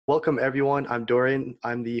Welcome everyone. I'm Dorian.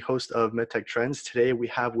 I'm the host of MedTech Trends. Today we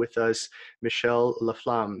have with us Michelle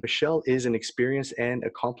Laflamme. Michelle is an experienced and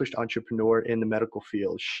accomplished entrepreneur in the medical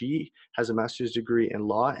field. She has a master's degree in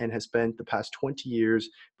law and has spent the past 20 years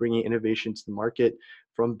bringing innovation to the market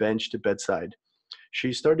from bench to bedside.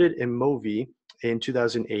 She started Emovi in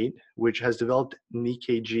 2008, which has developed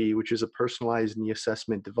KneeKG, which is a personalized knee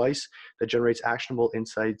assessment device that generates actionable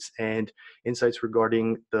insights and insights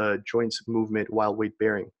regarding the joint's movement while weight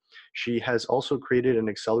bearing. She has also created an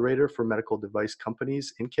accelerator for medical device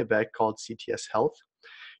companies in Quebec called CTS Health.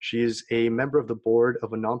 She is a member of the board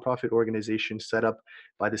of a nonprofit organization set up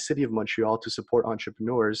by the City of Montreal to support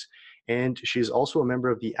entrepreneurs. And she is also a member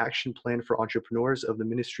of the Action Plan for Entrepreneurs of the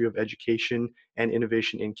Ministry of Education and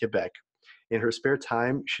Innovation in Quebec. In her spare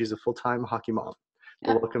time, she's a full-time hockey mom.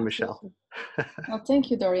 Yeah, welcome, Michelle. Well,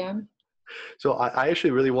 thank you, Dorian. So I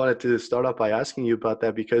actually really wanted to start off by asking you about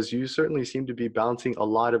that because you certainly seem to be balancing a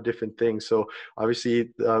lot of different things. So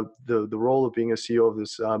obviously the role of being a CEO of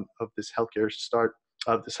this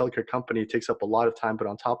healthcare company takes up a lot of time. But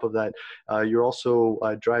on top of that, you're also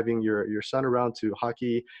driving your son around to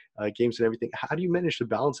hockey games and everything. How do you manage to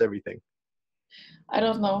balance everything? I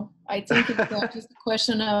don't know. I think it's just a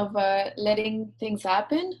question of letting things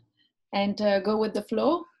happen and go with the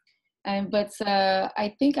flow. But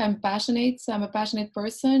I think I'm passionate. So I'm a passionate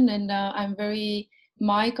person, and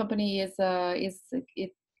my company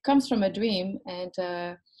it comes from a dream, and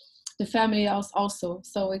the family also.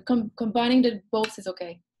 So combining the both is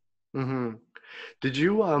okay. Mm-hmm. Did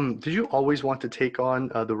you always want to take on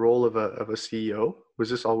the role of a CEO? Was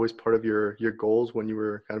this always part of your goals when you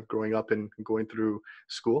were kind of growing up and going through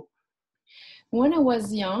school? When I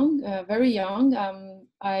was young, very young,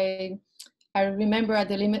 I remember at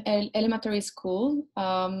the elementary school,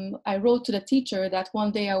 I wrote to the teacher that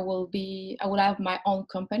one day I will have my own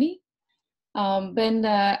company. Then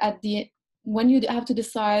when you have to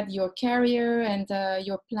decide your career and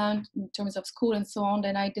your plan in terms of school and so on,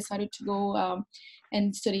 then I decided to go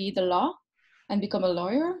and study the law and become a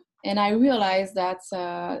lawyer. And I realized that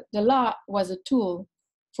the law was a tool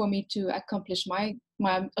for me to accomplish my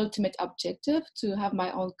ultimate objective, to have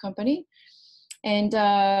my own company. And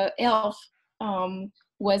health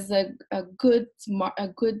was a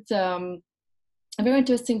very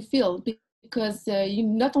interesting field because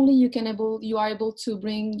you are able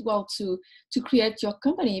to to create your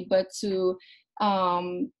company, but to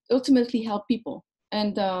ultimately help people.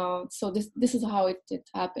 And so this is how it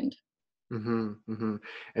happened. Mm-hmm, mm-hmm.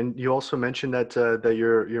 And you also mentioned that that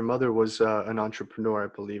your mother was an entrepreneur, I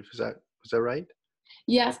believe. Was that right?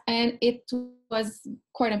 Yes, and it was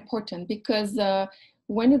quite important because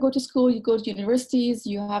when you go to school, you go to universities,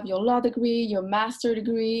 you have your law degree, your master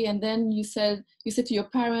degree, and then you said to your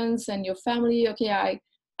parents and your family, okay,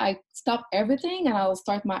 I stop everything and I'll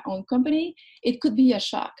start my own company. It could be a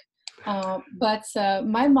shock. But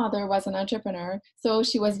my mother was an entrepreneur, so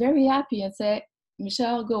she was very happy and said,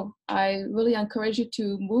 Michelle, go. I really encourage you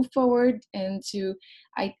to move forward and you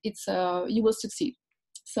will succeed.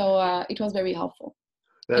 So it was very helpful.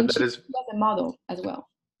 And That she is. was a model as well.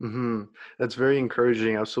 Mm-hmm. That's very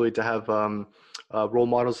encouraging, absolutely, to have role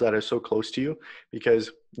models that are so close to you,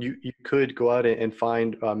 because you could go out and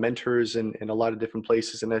find mentors in a lot of different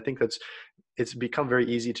places. And I think it's become very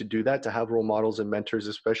easy to do that, to have role models and mentors,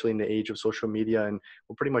 especially in the age of social media and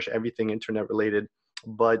pretty much everything internet related.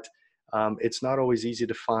 But it's not always easy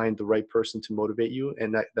to find the right person to motivate you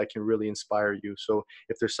and that can really inspire you. So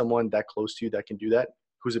if there's someone that close to you that can do that,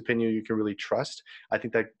 whose opinion you can really trust, I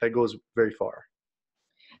think that goes very far.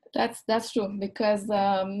 That's true, because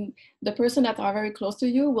the person that are very close to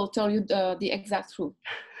you will tell you the exact truth.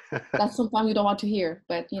 That sometimes you don't want to hear,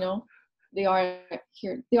 but they are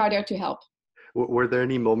here. They are there to help. Were there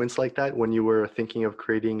any moments like that when you were thinking of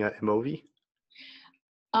creating Emovi?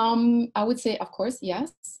 I would say, of course,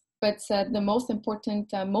 yes. But the most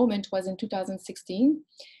important moment was in 2016.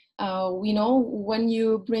 When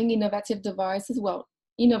you bring innovative devices,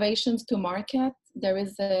 innovations to market, there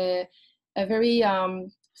is a very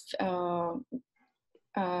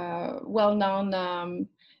well-known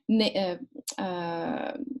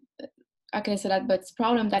how can I say that? But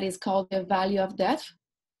problem that is called the value of death.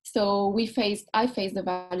 So I faced the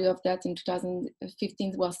value of death in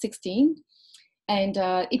 2015, 16, and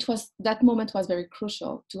that moment was very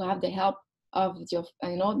crucial to have the help of your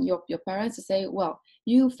parents to say, well,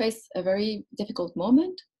 you face a very difficult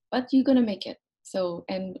moment, but you're gonna make it. So,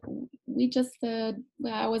 and we just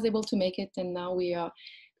I was able to make it, and now we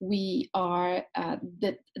are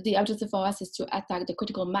the objective for us is to attack the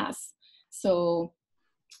critical mass. So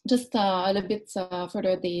just a little bit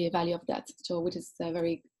further the value of that, so which is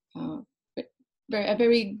very a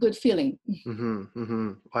very good feeling.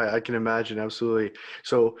 I can imagine, absolutely.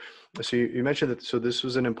 So, you mentioned that. So this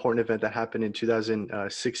was an important event that happened in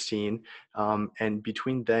 2016, and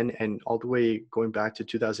between then and all the way going back to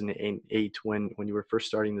 2008, when you were first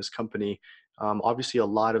starting this company, obviously a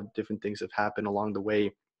lot of different things have happened along the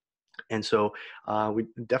way. And so we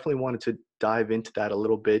definitely wanted to dive into that a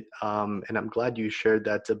little bit. And I'm glad you shared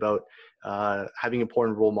that about having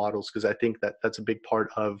important role models, because I think that that's a big part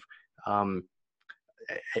of um,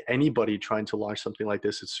 anybody trying to launch something like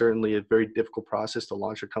this. It's certainly a very difficult process to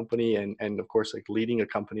launch a company, and of course, like leading a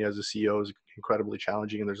company as a CEO is incredibly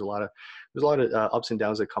challenging, and there's a lot of ups and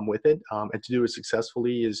downs that come with it. And to do it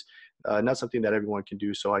successfully is not something that everyone can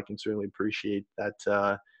do. So I can certainly appreciate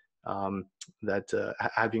that.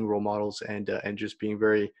 Having role models and just being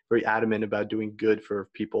very very adamant about doing good for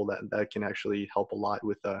people, that can actually help a lot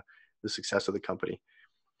with the success of the company.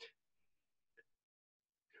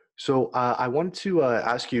 So I wanted to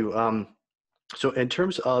ask you, so in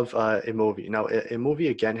terms of Emovi, now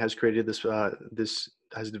Emovi again has created this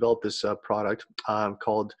has developed this product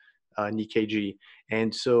called KneeKG,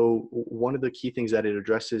 and so one of the key things that it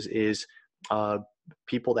addresses is uh,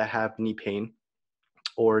 people that have knee pain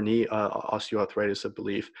or knee osteoarthritis, I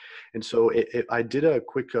believe. And so I did a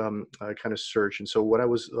quick kind of search. And so what I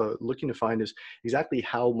was looking to find is exactly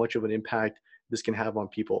how much of an impact this can have on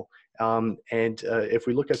people. And if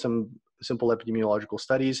we look at some simple epidemiological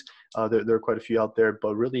studies, there are quite a few out there,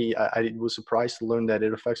 but really I was surprised to learn that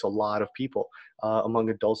it affects a lot of people. Among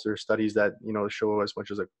adults, there are studies that, show as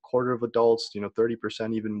much as a quarter of adults,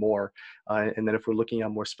 30%, even more. And then if we're looking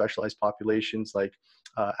at more specialized populations like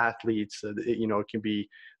athletes, it can be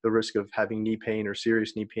the risk of having knee pain or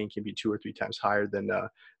serious knee pain can be 2 or 3 times higher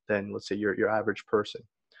than let's say your average person.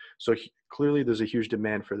 So clearly there's a huge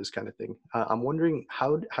demand for this kind of thing. I'm wondering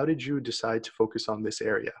how did you decide to focus on this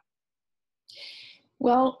area?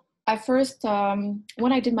 Well, I first,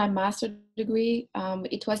 when I did my master's degree,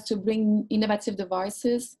 it was to bring innovative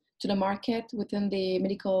devices to the market within the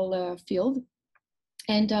medical field.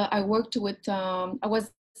 And I worked with, I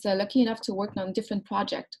was lucky enough to work on different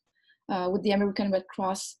projects with the American Red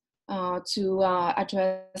Cross to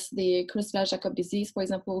address the Creutzfeldt-Jakob disease, for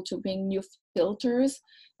example, to bring new filters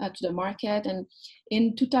to the market. And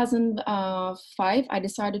in 2005, I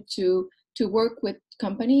decided to work with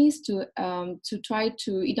companies to try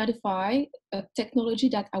to identify a technology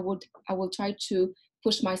that I will try to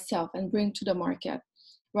push myself and bring to the market,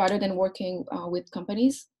 rather than working with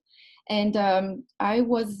companies. And I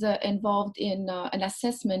was involved in an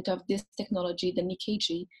assessment of this technology, the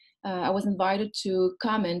KneeKG. I was invited to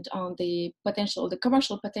comment on the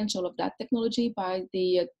commercial potential of that technology by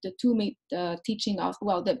the two teaching,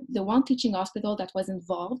 well, the one teaching hospital that was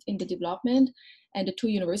involved in the development, and the 2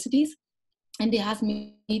 universities. And they asked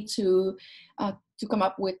me to come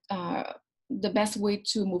up with the best way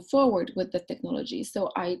to move forward with the technology.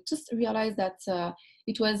 So I just realized that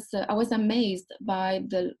I was amazed by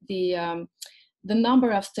the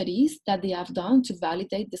number of studies that they have done to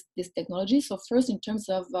validate this technology. So first, in terms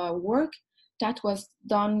of work, that was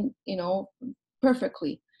done,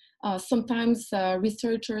 perfectly. Sometimes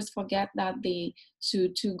researchers forget that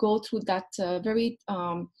to go through that very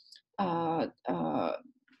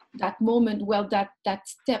that moment, well, that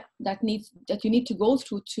step that you need to go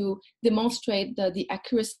through to demonstrate the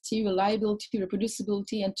accuracy, reliability,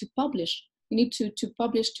 reproducibility, and to publish. You need to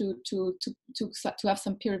publish to have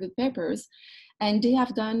some peer-reviewed papers, and they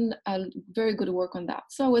have done a very good work on that.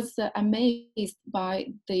 So I was amazed by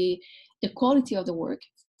the quality of the work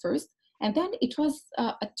first, and then it was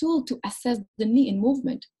a tool to assess the knee in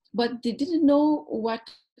movement, but they didn't know what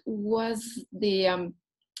was the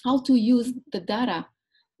how to use the data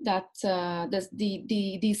that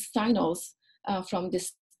these signals from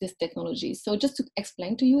this technology. So just to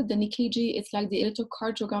explain to you, the KneeKG, it's like the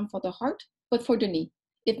electrocardiogram for the heart, but for the knee.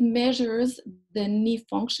 It measures the knee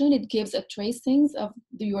function. It gives a tracings of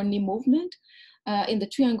your knee movement in the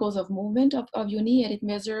triangles of movement of your knee, and it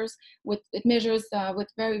measures with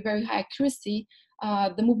very, very high accuracy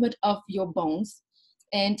the movement of your bones.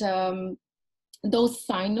 And those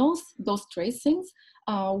signals, those tracings,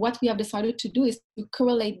 what we have decided to do is to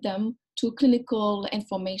correlate them to clinical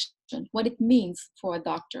information, what it means for a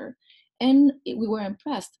doctor. And we were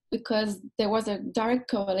impressed because there was a direct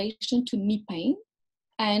correlation to knee pain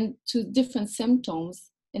and to different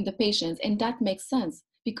symptoms in the patients. And that makes sense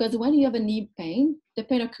because when you have a knee pain, the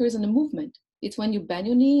pain occurs in the movement. It's when you bend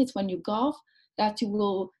your knee, it's when you golf, that you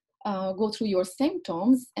will go through your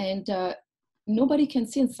symptoms, and nobody can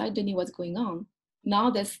see inside the knee what's going on.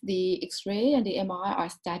 Now the X-ray and the MRI are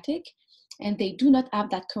static, and they do not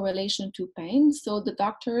have that correlation to pain. So the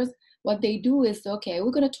doctors what they do is, okay,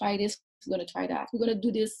 we're going to try this, we're going to try that, we're going to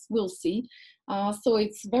do this, we'll see. So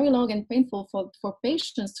it's very long and painful for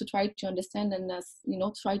patients to try to understand and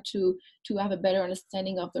try to have a better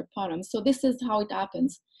understanding of their problem. So this is how it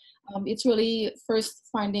happens. It's really first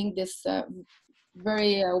finding this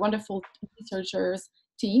very wonderful researchers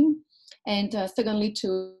team, and secondly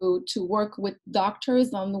to work with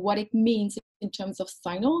doctors on what it means in terms of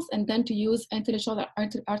signals, and then to use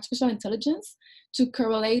artificial intelligence to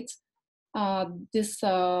correlate these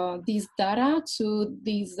data to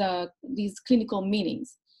these clinical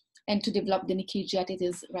meanings, and to develop the KneeKG as it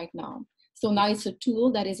is right now. So now it's a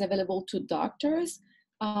tool that is available to doctors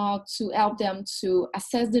to help them to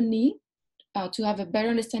assess the knee, to have a better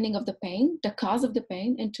understanding of the pain, the cause of the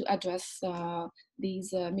pain, and to address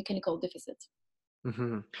these mechanical deficits.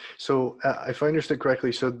 Mm-hmm. So if I understood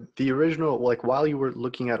correctly, so the original, like while you were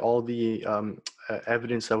looking at all the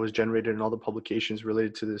evidence that was generated and all the publications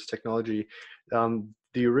related to this technology,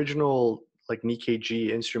 the original like KneeKG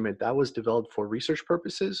instrument, that was developed for research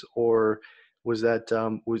purposes, or was that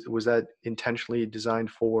was that intentionally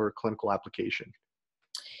designed for clinical application?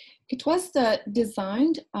 It was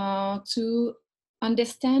designed to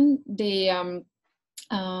understand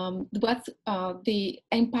what's the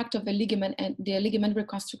impact of the ligament and the ligament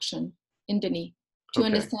reconstruction in the knee, to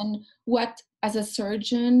understand what, as a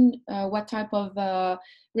surgeon, what type of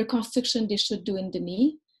reconstruction they should do in the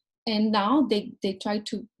knee. And now they try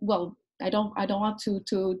to, well, I don't want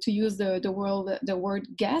to use the word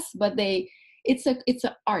guess, but it's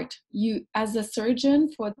a art. You, as a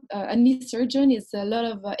surgeon, for a knee surgeon, is a lot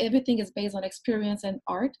of everything is based on experience and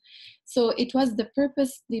art. So it was the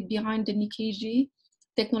purpose behind the KneeKG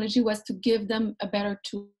technology, was to give them a better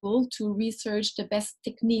tool to research the best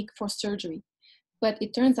technique for surgery. But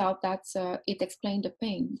it turns out that it explained the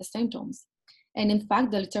pain, the symptoms. And in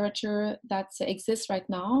fact, the literature that exists right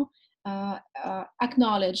now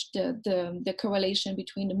acknowledge the correlation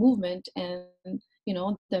between the movement and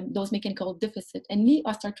those mechanical deficits. And knee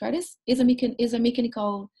osteoarthritis is a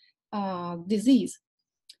mechanical disease.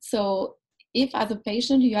 So if as a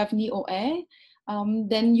patient you have knee OA,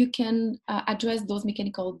 then you can address those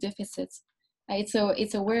mechanical deficits. It's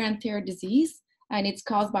a wear and tear disease, and it's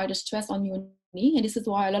caused by the stress on your knee. And this is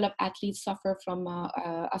why a lot of athletes suffer from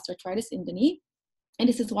osteoarthritis in the knee. And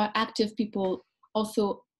this is why active people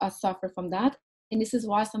also suffer from that. And this is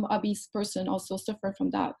why some obese person also suffer from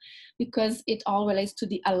that, because it all relates to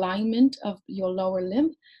the alignment of your lower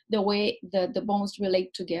limb, the way the bones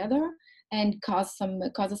relate together, and causes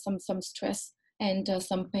some stress and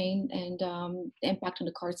some pain and impact on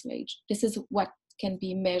the cartilage. This is what can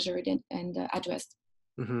be measured and addressed.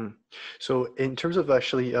 Mm-hmm. So in terms of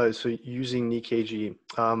actually, so using KneeKG,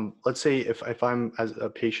 let's say if I'm as a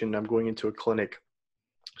patient, I'm going into a clinic.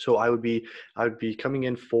 So I would be coming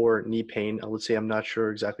in for knee pain. Let's say I'm not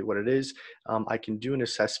sure exactly what it is. I can do an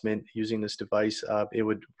assessment using this device. It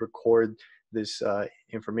would record this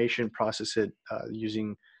information, process it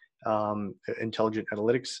using intelligent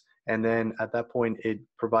analytics, and then at that point, it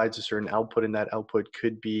provides a certain output, and that output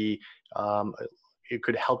could be it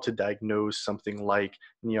could help to diagnose something like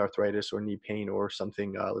knee arthritis or knee pain, or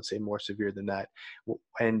something, let's say, more severe than that.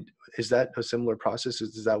 And is that a similar process?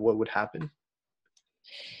 Is that what would happen?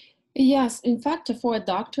 Yes, in fact, for a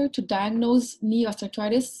doctor to diagnose knee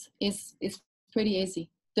osteoarthritis is pretty easy.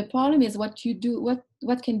 The problem is what you do,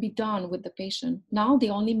 what can be done with the patient. Now they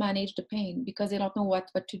only manage the pain because they don't know what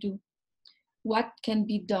to do. What can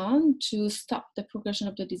be done to stop the progression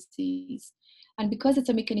of the disease? And because it's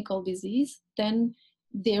a mechanical disease, then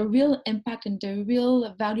the real impact and the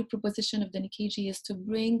real value proposition of the KneeKG is to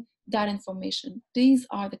bring that information. These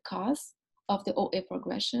are the cause of the OA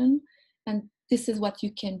progression, and this is what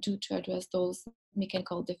you can do to address those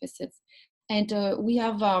mechanical deficits. And we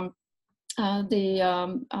have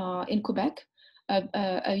in Quebec,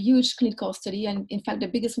 a huge clinical study, and in fact the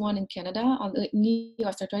biggest one in Canada on knee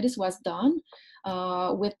osteoarthritis was done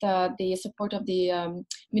with the support of the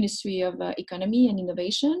Ministry of Economy and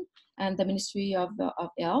Innovation and the Ministry of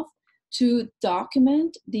Health, to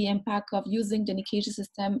document the impact of using the KneeKG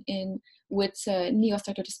system with knee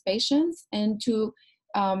osteoarthritis patients, and to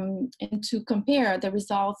compare the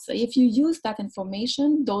results. If you use that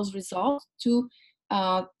information, those results, to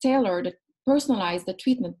personalize the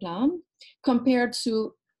treatment plan compared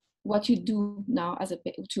to what you do now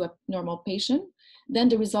to a normal patient, then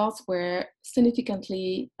the results were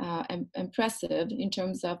significantly impressive in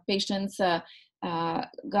terms of patients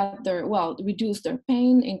reduced their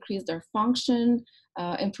pain, increased their function,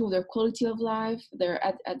 improved their quality of life, their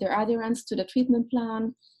adherence to the treatment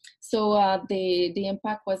plan. So the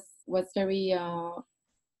impact was very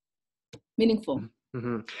meaningful.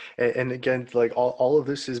 hmm and again, like all of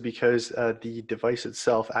this is because the device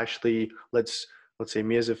itself actually let's say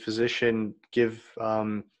me as a physician give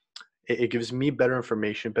it gives me better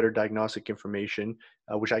information, better diagnostic information,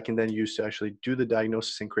 which I can then use to actually do the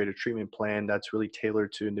diagnosis and create a treatment plan that's really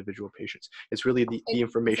tailored to individual patients. It's really the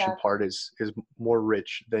information Exactly. part is more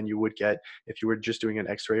rich than you would get if you were just doing an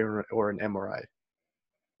X-ray or an MRI.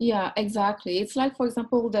 Yeah, exactly. It's like, for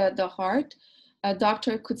example, the heart. A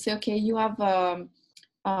doctor could say, okay, you have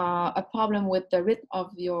a problem with the rhythm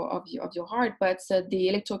of your heart, but the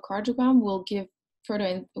electrocardiogram will give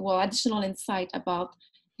additional insight about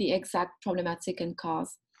the exact problematic and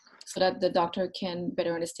cause, so that the doctor can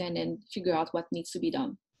better understand and figure out what needs to be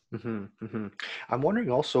done. I'm wondering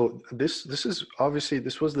also, this is obviously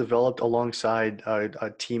this was developed alongside a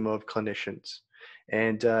team of clinicians,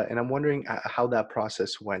 and I'm wondering how that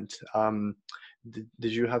process went.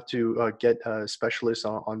 Did you have to get specialists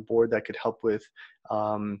on board that could help with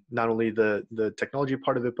not only the technology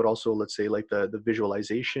part of it, but also let's say like the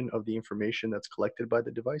visualization of the information that's collected by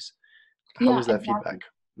the device? How Yeah, was that feedback?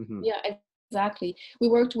 exactly. Yeah, exactly. We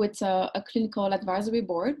worked with a clinical advisory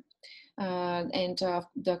board, and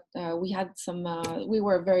we had some. We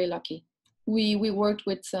were very lucky. We worked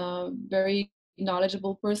with a very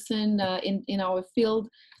knowledgeable person in our field,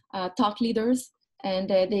 thought leaders, and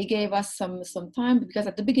they gave us some time, because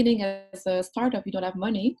at the beginning, as a startup, you don't have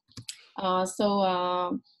money.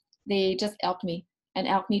 So they just helped me and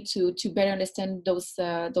helped me to better understand those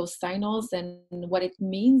signals and what it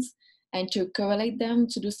means, and to correlate them,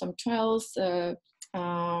 to do some trials,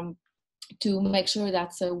 um, to make sure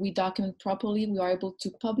that we document properly, we are able to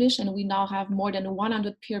publish, and we now have more than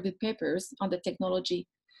 100 peer-reviewed papers on the technology,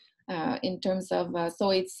 in terms of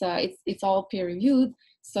it's all peer reviewed.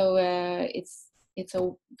 So it's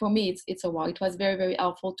a for me it's a wow. It was very, very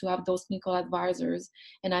helpful to have those clinical advisors,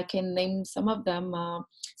 and I can name some of them.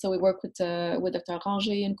 So we work with Dr.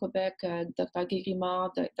 Ranger in Quebec, Dr.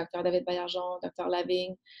 Guérimard, Dr. David Baillargeon, Dr.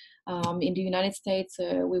 Laving. In the United States,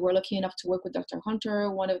 we were lucky enough to work with Dr.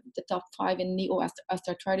 Hunter, one of the top 5 in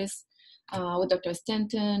neo-osteoarthritis, with Dr.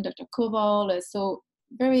 Stanton, Dr. Koval. So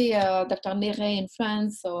very Dr. Nere in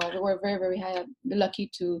France. So we were very, very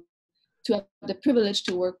lucky to have the privilege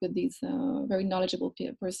to work with these very knowledgeable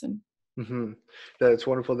person. hmm That's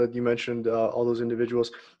wonderful that you mentioned all those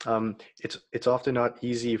individuals. It's often not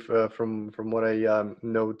easy from what I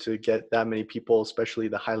know to get that many people, especially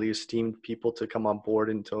the highly esteemed people, to come on board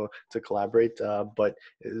and to collaborate. But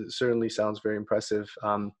it certainly sounds very impressive.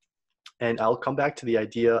 And I'll come back to the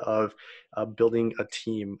idea of building a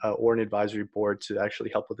team or an advisory board to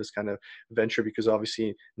actually help with this kind of venture, because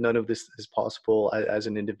obviously none of this is possible as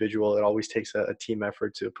an individual. It always takes a team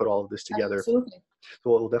effort to put all of this together. Absolutely.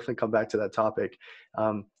 So we'll definitely come back to that topic.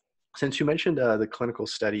 Um, since you mentioned the clinical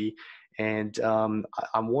study, and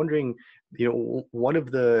I'm wondering, one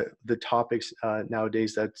of the topics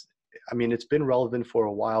nowadays that's, I mean, it's been relevant for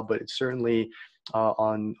a while, but it's certainly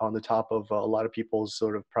on the top of a lot of people's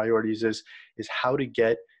sort of priorities is how to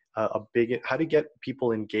get how to get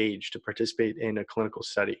people engaged to participate in a clinical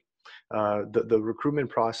study. The recruitment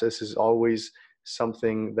process is always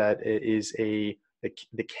something that is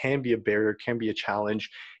that can be a barrier, can be a challenge,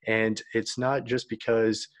 and it's not just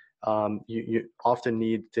because you often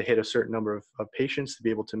need to hit a certain number of patients to be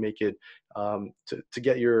able to make it to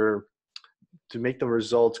get your to make the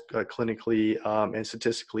results clinically and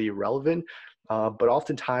statistically relevant. But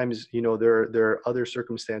oftentimes, there are other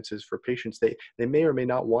circumstances for patients. They may or may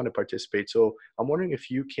not want to participate. So I'm wondering if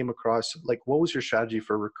you came across, like, what was your strategy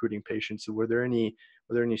for recruiting patients? Were there any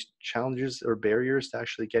challenges or barriers to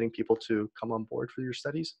actually getting people to come on board for your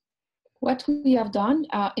studies? What we have done,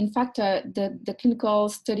 in fact, the clinical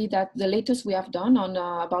study, that the latest we have done on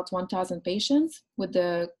about 1,000 patients with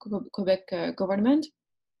the Quebec government,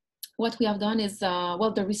 what we have done is,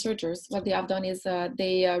 the researchers, what they have done is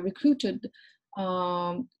they recruited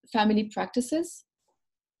family practices,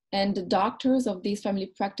 and the doctors of these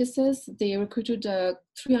family practices, they recruited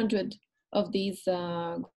 300 of these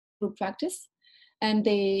group practice, and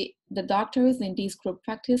the doctors in these group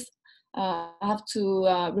practice have to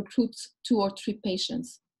recruit 2 or 3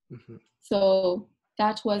 patients. Mhm. So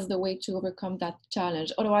that was the way to overcome that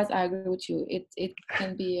challenge. Otherwise, I agree with you. It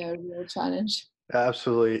can be a real challenge.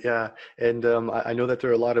 Absolutely, yeah. And I know that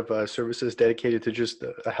there are a lot of services dedicated to just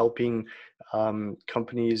helping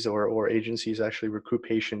companies or agencies actually recruit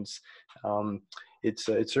patients. Um, it's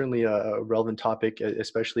certainly a relevant topic,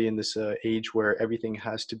 especially in this age where everything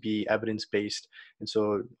has to be evidence-based. And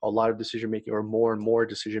so a lot of decision making, or more and more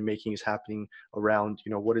decision making, is happening around,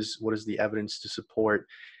 what is the evidence to support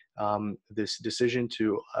this decision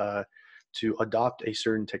to adopt a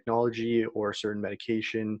certain technology or a certain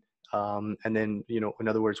medication. And then, in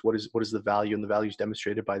other words, what is the value? And the value is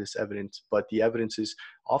demonstrated by this evidence. But the evidence is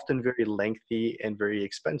often very lengthy and very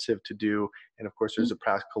expensive to do. And of course, there's a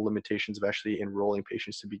practical limitations of actually enrolling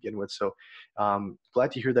patients to begin with. So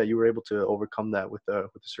glad to hear that you were able to overcome that with a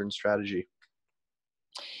certain strategy.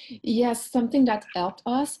 Yes, something that helped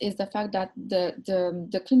us is the fact that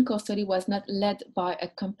the clinical study was not led by a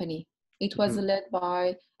company. It was Mm-hmm. led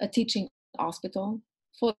by a teaching hospital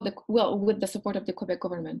with the support of the Quebec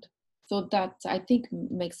government. So that I think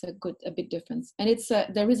makes a big difference. And it's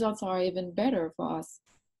the results are even better for us.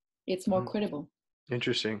 It's more credible.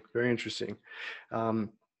 Interesting, very interesting. Um,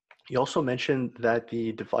 you also mentioned that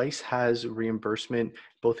the device has reimbursement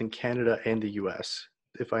both in Canada and the US,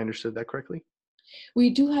 if I understood that correctly. We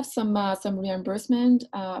do have some reimbursement.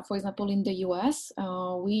 For example, in the US,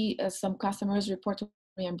 we some customers report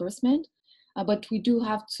reimbursement, but we do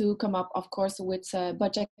have to come up, of course, with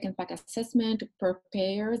budget impact assessment per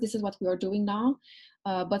payer. This is what we are doing now.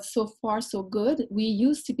 But so far, so good. We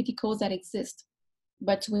use CPT codes that exist,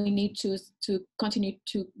 but we need to continue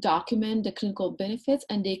to document the clinical benefits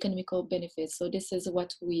and the economical benefits. So this is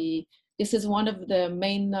one of the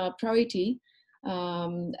main priority.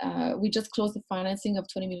 We just closed the financing of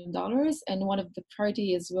 $20 million, and one of the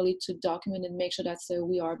priority is really to document and make sure that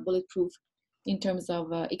we are bulletproof in terms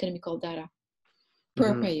of economical data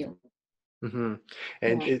per Mm-hmm. payer. Mm-hmm.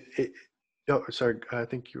 And Yeah. oh, sorry, I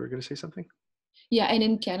think you were going to say something. Yeah, and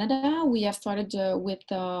in Canada, we have started with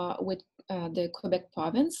the Quebec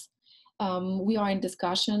province. We are in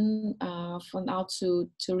discussion for now to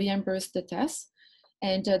reimburse the test.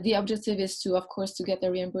 And the objective is to, of course, to get the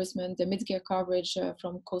reimbursement, the Medicare coverage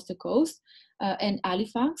from coast to coast. And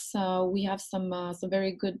Halifax, we have some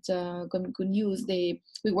very good news.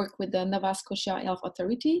 We work with the Nova Scotia Health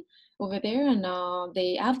Authority over there, and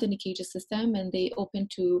they have the KneeKG system, and they open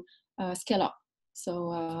to scale up.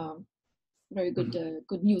 So very good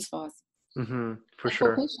good news for us. Mm-hmm. For And for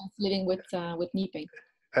sure. patients living with knee pain.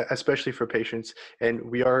 Especially for patients. And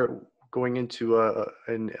we are going into a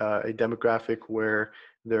demographic where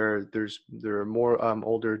there are more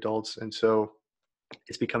older adults, and so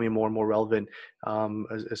it's becoming more and more relevant,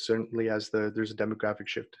 as certainly as there's a demographic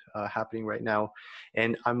shift happening right now.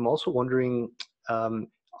 And I'm also wondering,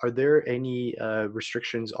 are there any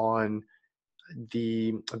restrictions on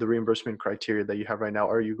the reimbursement criteria that you have right now?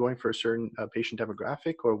 Are you going for a certain patient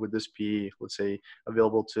demographic, or would this be, let's say,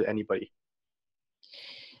 available to anybody?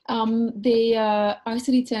 They are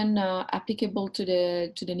ICD-10 applicable to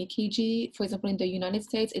the KneeKG. For example, in the United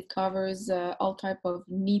States, it covers all type of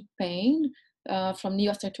knee pain, from knee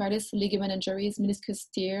osteoarthritis, ligament injuries, meniscus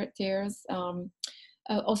tears,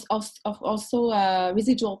 also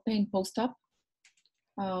residual pain post-op.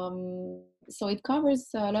 So it covers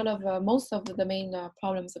a lot of most of the main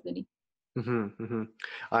problems of the knee. Mm-hmm,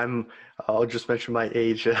 mm-hmm. I'll just mention my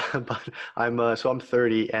age, but I'm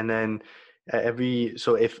 30, and then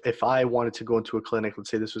so if I wanted to go into a clinic, let's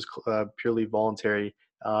say this was purely voluntary,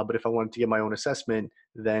 but if I wanted to get my own assessment,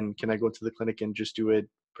 then can I go to the clinic and just do it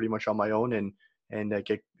pretty much on my own and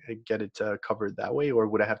get it covered that way, or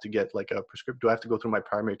would I have to get like a prescription? Do I have to go through my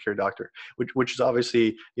primary care doctor, which is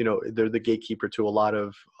obviously, they're the gatekeeper to a lot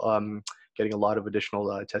of getting a lot of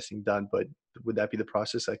additional testing done, but would that be the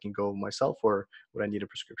process? I can go myself, or would I need a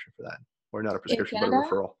prescription for that? Or not a In prescription, but a Canada,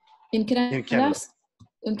 referral? in In Canada, Canada.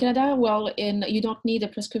 in Canada, well, you don't need a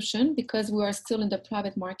prescription because we are still in the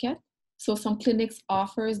private market. So some clinics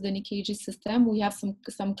offers the KneeKG system. We have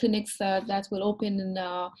some clinics that will open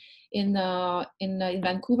in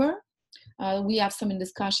Vancouver. We have some in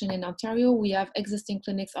discussion in Ontario. We have existing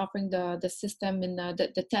clinics offering the system in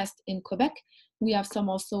the test in Quebec. We have some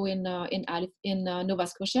also in Nova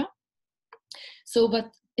Scotia. So,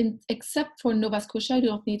 but except for Nova Scotia, you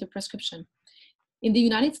don't need a prescription. In the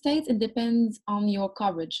United States, it depends on your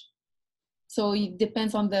coverage. So it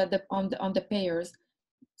depends on the payers.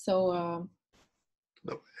 So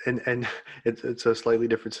and it's a slightly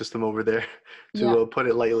different system over there, yeah, to put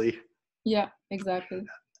it lightly. yeah, exactly.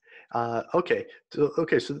 So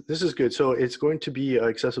this is good. So it's going to be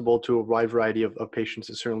accessible to a wide variety of patients,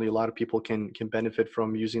 and certainly a lot of people can benefit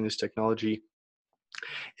from using this technology.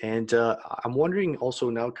 And I'm wondering also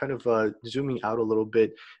now, kind of zooming out a little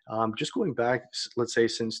bit, just going back, let's say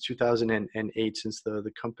since 2008, since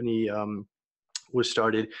the company was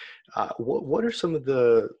started, what are some of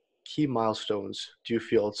the key milestones, do you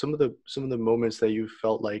feel, some of the moments that you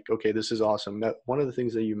felt like, okay, this is awesome? Now, one of the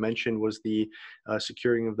things that you mentioned was the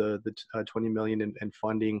securing of the 20 million in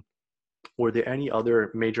funding. Were there any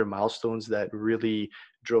other major milestones that really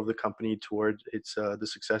drove the company toward its the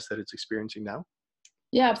success that it's experiencing now?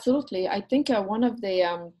 Yeah, absolutely. I think one of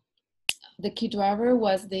the key driver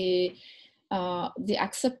was the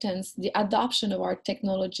acceptance, the adoption of our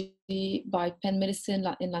technology by Penn Medicine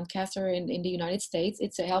in Lancaster in the United States.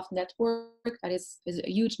 It's a health network that is a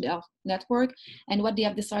huge health network, and what they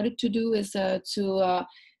have decided to do is to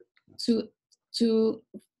to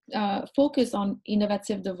focus on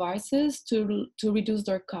innovative devices to reduce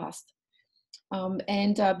their cost.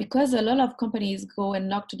 And because a lot of companies go and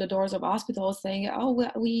knock to the doors of hospitals saying, "Oh,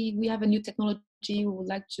 we have a new technology, we would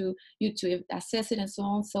like you to assess it," and so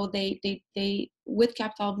on. So they with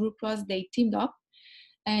Capital Blue Cross, they teamed up,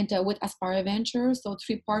 and with Aspire Ventures, so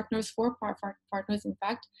three partners, partners in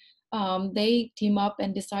fact, they team up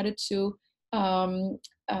and decided to um,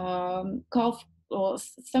 call or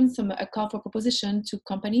send a call for proposition to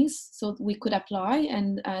companies so we could apply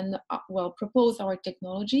and well, propose our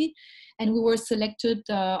technology, and we were selected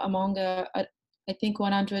among I think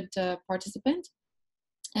 100 participants,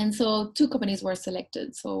 and so two companies were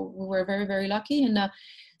selected. So we were very, very lucky. And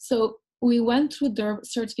so we went through the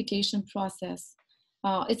certification process.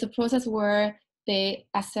 It's a process where they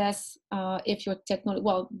assess if your technology,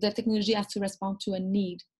 well, the technology has to respond to a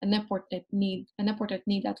need, an important need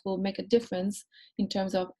that will make a difference in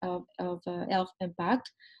terms of health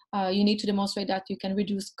impact. You need to demonstrate that you can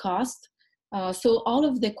reduce cost. So all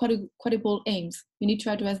of the credible aims, you need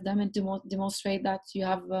to address them and demonstrate that you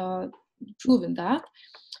have proven that.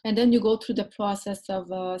 And then you go through the process of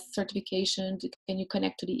certification. Can you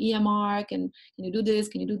connect to the EMR? Can you do this?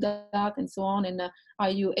 Can you do that? And so on. And are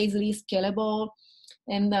you easily scalable?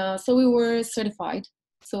 And so we were certified.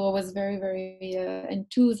 So I was very, very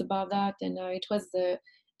enthused about that. And it was a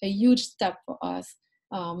huge step for us.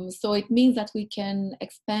 So it means that we can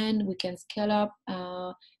expand, we can scale up.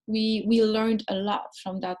 We learned a lot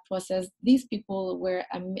from that process. These people were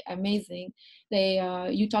amazing. They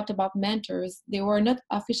you talked about mentors. They were not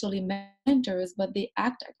officially mentors, but they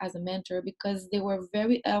act as a mentor because they were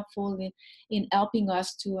very helpful in helping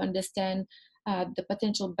us to understand the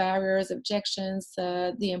potential barriers, objections,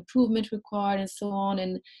 the improvement required, and so on.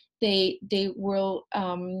 And they were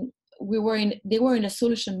they were in a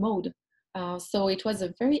solution mode. So it was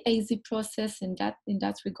a very easy process in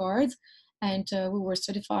that regard, and we were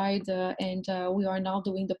certified, and we are now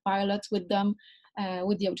doing the pilot with them,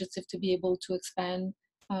 with the objective to be able to expand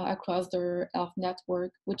across their health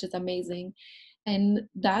network, which is amazing. And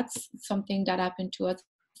that's something that happened to us.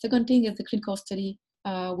 Second thing is the clinical study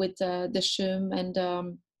with the CHUM and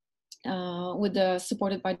with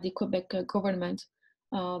supported by the Quebec government.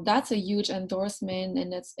 That's a huge endorsement,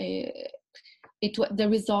 and the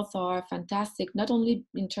results are fantastic. Not only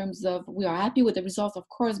in terms of we are happy with the results, of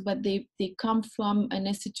course, but they come from an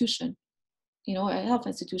institution, a health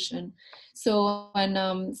institution. So and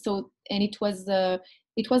it was a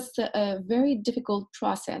very difficult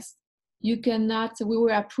process. We were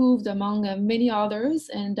approved among many others,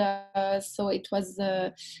 and so it was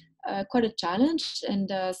quite a challenge. And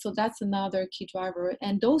so that's another key driver.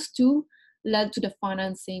 And those two led to the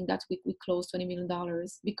financing that we closed $20 million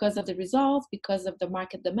because of the results, because of the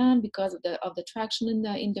market demand, because of the traction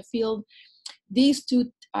in the field. These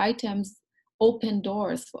two items open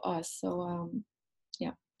doors for us. So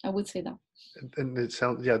yeah, I would say that. And it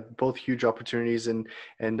sounds, yeah, both huge opportunities, and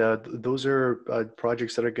those are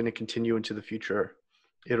projects that are going to continue into the future.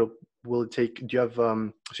 Will it take? Do you have?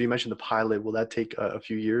 So you mentioned the pilot. Will that take a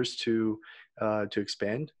few years to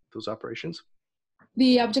expand those operations?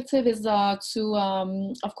 The objective is of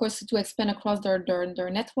course, to expand across their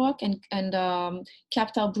network, and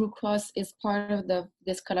Capital Blue Cross is part of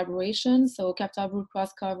this collaboration. So Capital Blue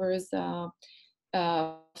Cross covers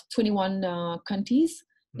 21 countries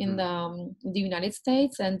in the United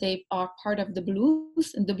States, and they are part of the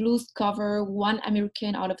Blues, and the Blues cover 1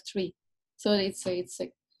 American out of 3. So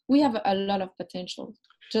we have a lot of potential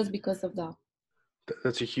just because of that.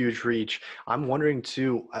 That's a huge reach. I'm wondering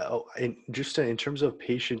too, in terms of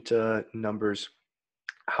patient numbers,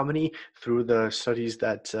 how many through the studies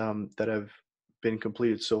that have been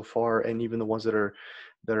completed so far, and even the ones that are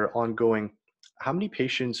ongoing, how many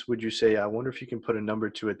patients would you say? I wonder if you can put a number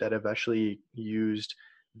to it that have actually used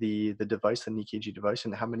the device, the KneeKG device,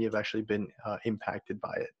 and how many have actually been impacted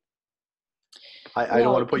by it. I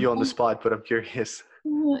don't want to put you on the spot, but I'm curious.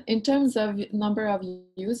 In terms of number of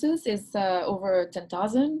users, it's over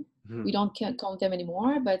 10,000. We can't count them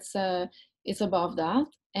anymore, but it's above that.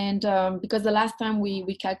 And because the last time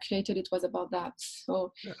we calculated, it was about that.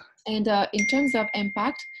 So, yeah. And in terms of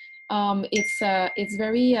impact, it's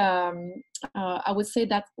very, I would say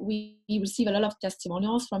that we receive a lot of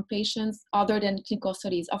testimonials from patients other than clinical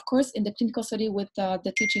studies. Of course, in the clinical study with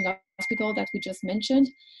the teaching hospital that we just mentioned,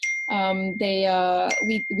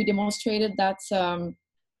 we demonstrated that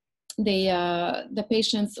the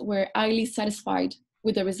patients were highly satisfied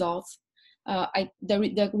with the results.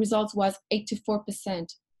 The results was 84%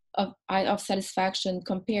 of satisfaction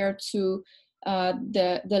compared to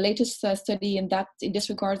the latest study in this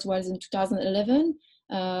regards was in 2011.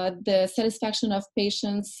 The satisfaction of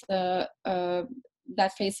patients that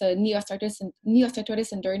face a knee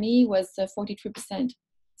osteoarthritis in their knee was 43%.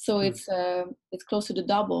 So it's close to the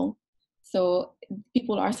double. So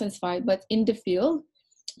people are satisfied, but in the field,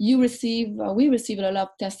 we receive a lot of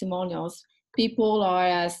testimonials. People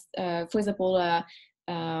are, for example,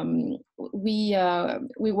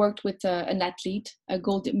 we worked with an athlete, a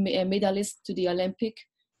gold medalist to the Olympic,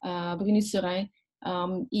 Bruni Surin.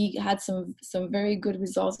 He had some very good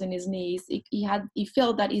results in his knees. He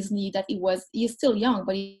felt that his knee, he's still young,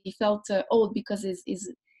 but he felt old because his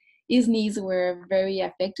knees were very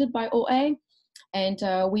affected by OA. And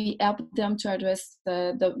we helped them to address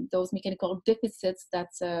those mechanical deficits that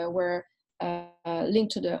were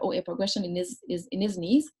linked to the OA progression in his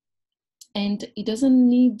knees. And he doesn't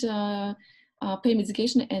need pain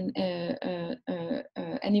medication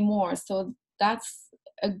anymore. So that's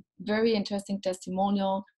a very interesting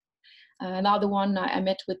testimonial. Another one I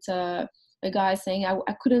met with a guy saying,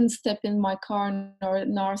 I couldn't step in my car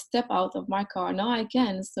nor step out of my car. Now I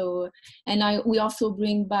can. So, and we also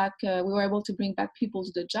we were able to bring back people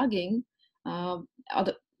to the jogging.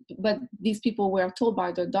 But these people were told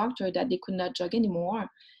by their doctor that they could not jog anymore.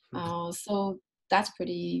 So that's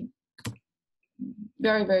very,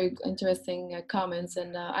 very interesting comments.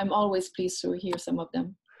 And I'm always pleased to hear some of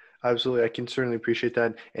them. Absolutely. I can certainly appreciate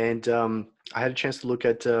that. And I had a chance to look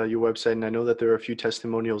at your website, and I know that there are a few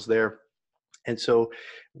testimonials there. And so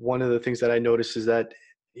one of the things that I noticed is that,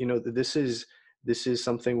 this is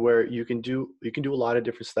something where you can do a lot of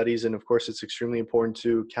different studies. And of course, it's extremely important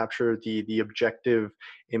to capture the objective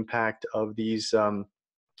impact of these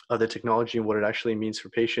of the technology and what it actually means for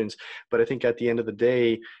patients. But I think at the end of the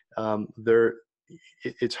day,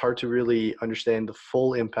 it's hard to really understand the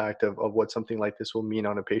full impact of what something like this will mean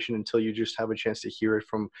on a patient until you just have a chance to hear it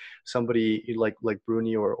from somebody like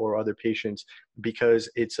Bruni or other patients, because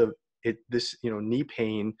this knee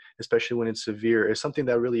pain, especially when it's severe, is something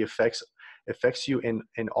that really affects you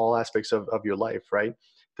in all aspects of your life, right?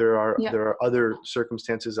 There are other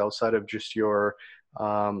circumstances outside of just your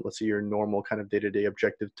let's say your normal kind of day-to-day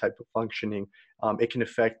objective type of functioning. It can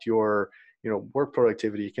affect your work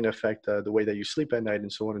productivity. It can affect the way that you sleep at night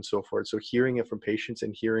and so on and so forth. So hearing it from patients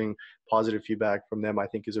and hearing positive feedback from them, I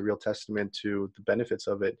think, is a real testament to the benefits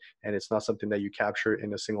of it. And it's not something that you capture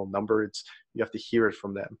in a single number. You have to hear it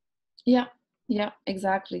from them. Yeah,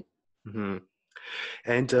 exactly. Mm-hmm.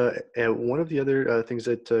 And one of the other things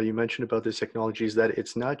that you mentioned about this technology is that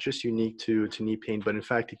it's not just unique to knee pain, but in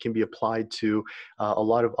fact, it can be applied to a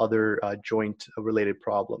lot of other joint-related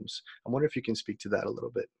problems. I wonder if you can speak to that a little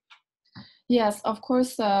bit. Yes, of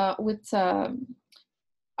course. When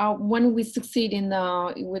we succeed in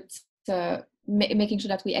making sure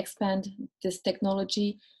that we expand this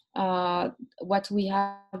technology, what we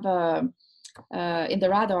have in the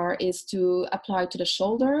radar is to apply to the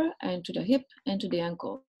shoulder and to the hip and to the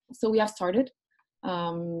ankle. So we have started,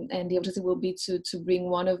 and the objective will be to bring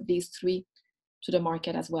one of these three to the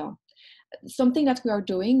market as well. Something that we are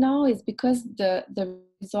doing now is, because the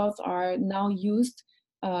results are now used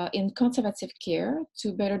in conservative care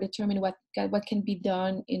to better determine what can be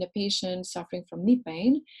done in a patient suffering from knee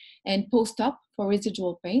pain and post-op for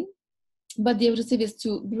residual pain. But the objective is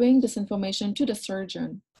to bring this information to the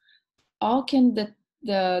surgeon. How can the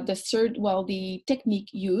technique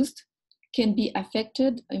used can be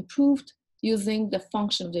affected, improved using the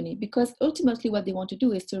function of the knee? Because ultimately what they want to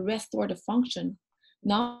do is to restore the function.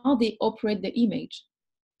 Now they operate the image.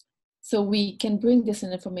 So we can bring this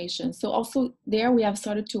information. So also there we have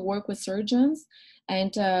started to work with surgeons,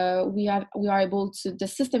 and we are able to, the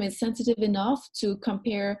system is sensitive enough to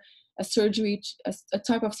compare a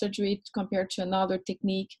type of surgery compared to another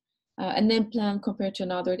technique, an implant compared to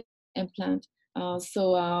another implant.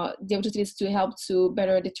 So the objective is to help to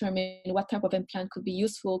better determine what type of implant could be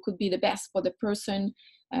useful, could be the best for the person,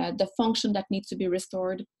 the function that needs to be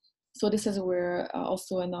restored. So this is where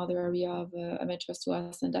also another area of interest to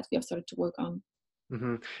us, and that we have started to work on.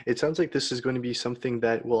 Mm-hmm. It sounds like this is going to be something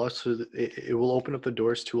that will also, it will open up the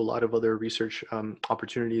doors to a lot of other research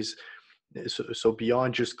opportunities so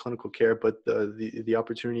beyond just clinical care, but the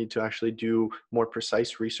opportunity to actually do more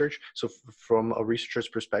precise research. So from a researcher's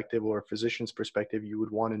perspective or a physician's perspective, you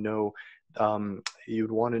would want to know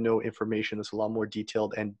information that's a lot more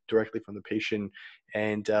detailed and directly from the patient,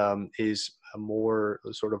 and is more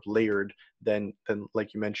sort of layered than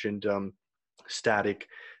like you mentioned, static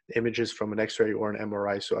images from an X-ray or an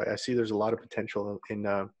MRI. So I see there's a lot of potential in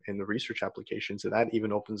the research applications, and that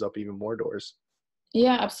even opens up even more doors.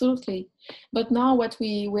 Yeah, absolutely. But now what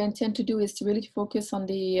we intend to do is to really focus on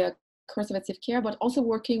the conservative care, but also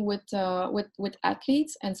working with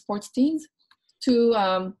athletes and sports teams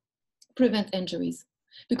to prevent injuries.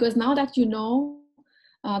 Because now that you know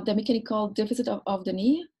the mechanical deficit of the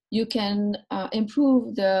knee, you can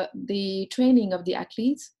improve the training of the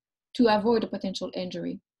athletes to avoid a potential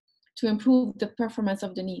injury, to improve the performance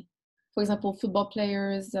of the knee. For example, football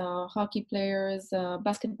players, hockey players,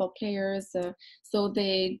 basketball players. So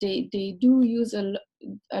they do use a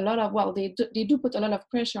lot of, well, they do put a lot of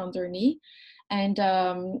pressure on their knee, and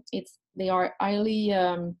they are highly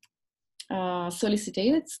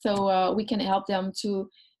solicited. So we can help them to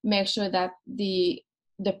make sure that the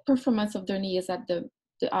performance of their knee is at the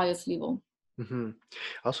highest level. Hmm.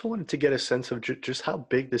 I also wanted to get a sense of just how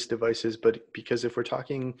big this device is, but because if we're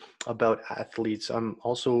talking about athletes, I'm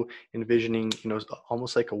also envisioning,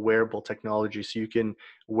 almost like a wearable technology. So you can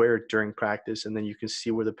wear it during practice, and then you can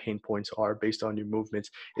see where the pain points are based on your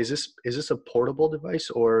movements. Is this a portable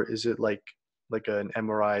device, or is it like an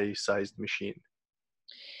MRI sized machine?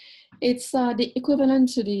 It's the equivalent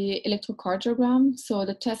to the electrocardiogram. So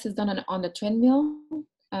the test is done on the treadmill,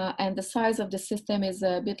 and the size of the system is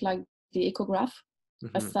a bit like the echograph Hmm.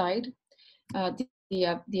 aside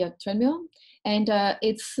the treadmill. And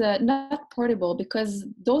it's not portable because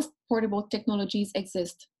those portable technologies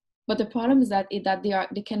exist. But the problem is that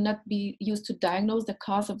they cannot be used to diagnose the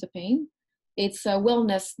cause of the pain. It's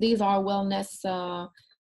wellness. These are wellness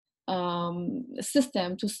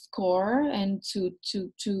system to score and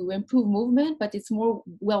to improve movement, but it's more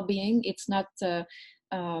well-being. It's not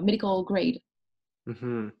medical grade.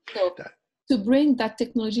 Hmm. So to bring that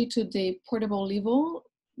technology to the portable level,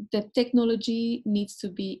 the technology needs to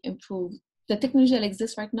be improved. The technology that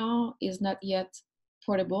exists right now is not yet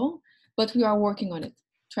portable, but we are working on it.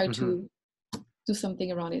 Try Hmm. to do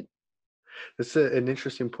something around it. That's an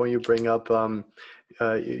interesting point you bring up.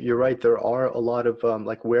 You're right. There are a lot of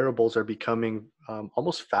like wearables are becoming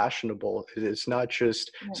almost fashionable. It's not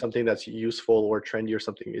just Yeah. something that's useful or trendy or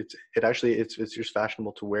something. It's just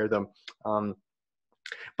fashionable to wear them. Um,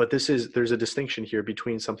 but there's a distinction here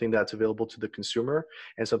between something that's available to the consumer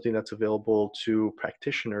and something that's available to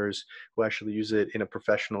practitioners who actually use it in a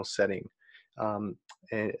professional setting. And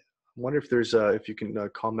I wonder if you can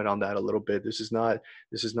comment on that a little bit. This is not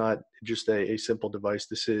just a simple device.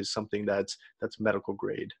 This is something that's medical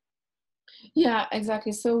grade. Yeah,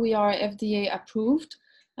 exactly. So we are FDA approved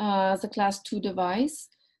as a class 2 device.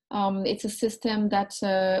 It's a system that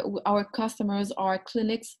our customers are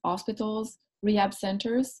clinics, hospitals, rehab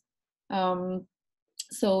centers. Um,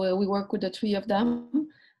 so we work with the three of them.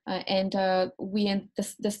 And the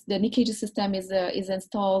KneeKG system is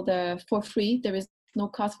installed for free. There is no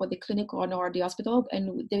cost for the clinic or the hospital,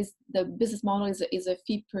 and the business model is a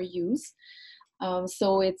fee per use.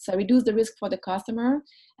 So it's reduce the risk for the customer,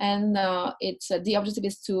 and it's the objective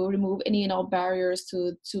is to remove any and all barriers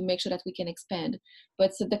to make sure that we can expand.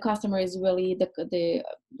 But so the customer is really the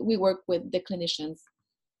we work with the clinicians.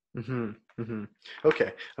 Hmm. Hmm.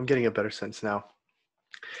 Okay, I'm getting a better sense now.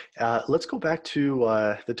 Let's go back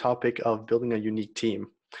to the topic of building a unique team.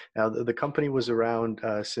 Now, the company was around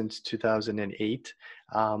since 2008.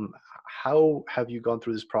 Um, how have you gone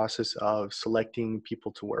through this process of selecting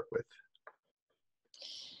people to work with?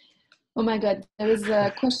 Oh my God, there is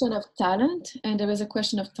a question of talent and there is a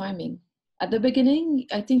question of timing. At the beginning,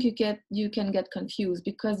 I think you can get confused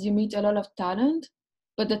because you meet a lot of talent,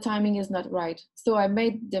 but the timing is not right. So I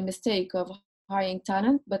made the mistake of hiring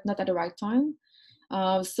talent, but not at the right time.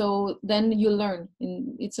 So then you learn.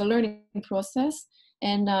 It's a learning process,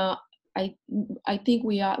 and I I think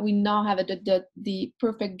we now have the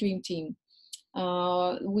perfect dream team.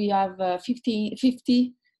 We have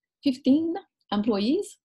 15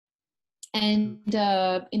 employees, and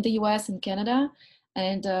in the US and Canada,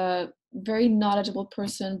 and very knowledgeable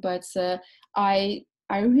person. But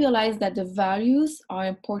I realized that the values are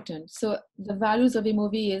important. So the values of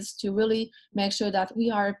Emovi is to really make sure that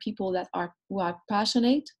we are people that are who are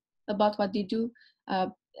passionate about what they do, uh,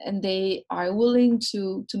 and they are willing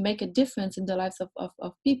to make a difference in the lives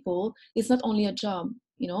of people. It's not only a job,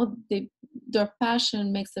 their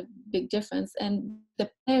passion makes a big difference, and the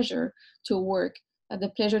pleasure to work the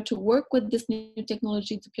pleasure to work with this new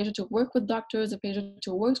technology, the pleasure to work with doctors, the pleasure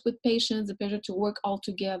to work with patients, the pleasure to work all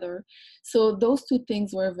together. So those two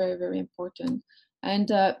things were very, very important. And,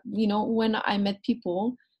 when I met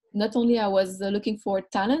people, not only I was looking for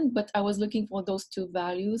talent, but I was looking for those two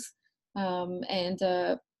values. And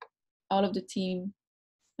all of the team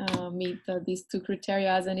meet these two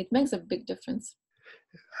criteria, and it makes a big difference.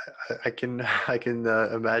 I can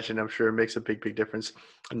imagine. I'm sure it makes a big difference.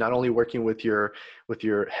 Not only working with your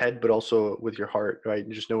head, but also with your heart, right?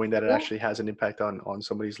 And just knowing that it Yeah, actually has an impact on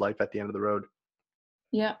somebody's life at the end of the road.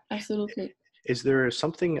 yeah, absolutely. Is there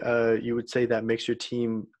something you would say that makes your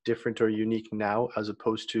team different or unique now, as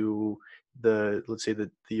opposed to let's say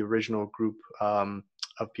the original group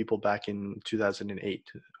of people back in 2008?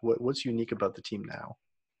 What's unique about the team now?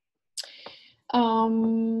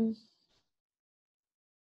 Um,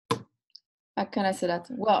 how can I say that?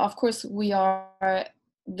 Well, of course,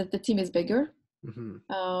 the team is bigger, Hmm.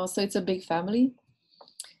 so it's a big family.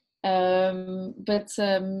 But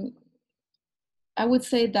I would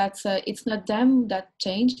say that it's not them that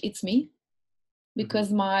changed, it's me, Hmm.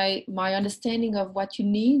 because my understanding of what you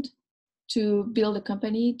need to build a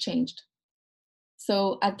company changed.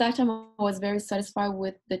 So at that time, I was very satisfied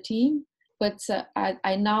with the team, but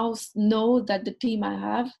I now know that the team I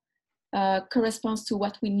have corresponds to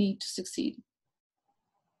what we need to succeed.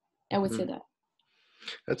 I would say Hmm. that.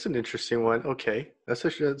 That's an interesting one. Okay, that's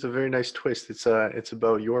a very nice twist. It's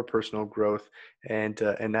about your personal growth, and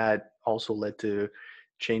that also led to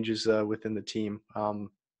changes within the team.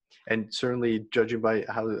 And certainly, judging by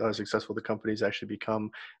how successful the company's actually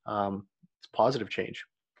become, it's positive change.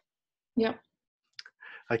 Yeah.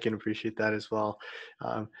 I can appreciate that as well.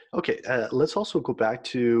 Okay, let's also go back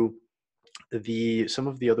to the some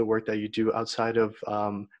of the other work that you do outside of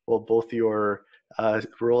well, both your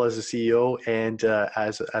role as a CEO and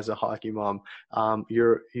as a hockey mom.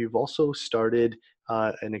 You've also started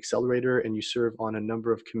an accelerator, and you serve on a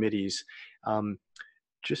number of committees. Um,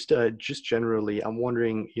 just generally, I'm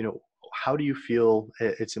wondering, how do you feel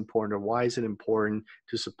it's important, or why is it important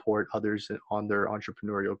to support others on their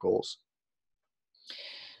entrepreneurial goals?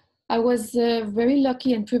 I was very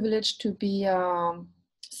lucky and privileged to be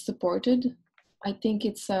supported. I think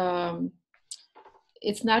it's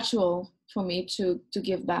natural for me to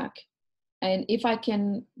give back. And if I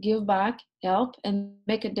can give back, help, and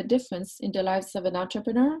make the difference in the lives of an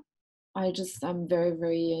entrepreneur, I'm very,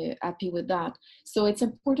 very happy with that. So it's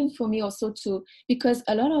important for me also because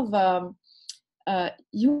a lot of,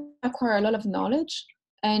 you acquire a lot of knowledge.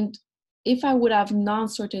 And if I would have known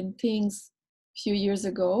certain things a few years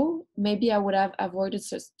ago, maybe I would have avoided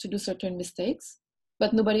to do certain mistakes,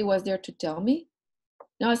 but nobody was there to tell me.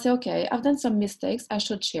 Now I say, okay, I've done some mistakes. I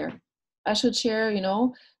should share. I should share,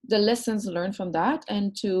 the lessons learned from that,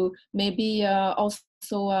 and to maybe also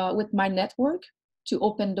with my network to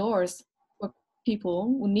open doors for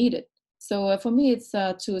people who need it. So for me, it's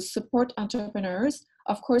to support entrepreneurs.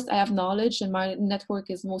 Of course, I have knowledge, and my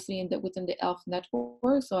network is mostly within the health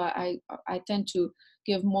network. So I tend to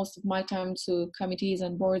give most of my time to committees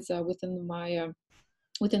and boards within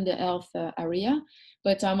the health area,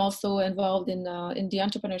 but I'm also involved in the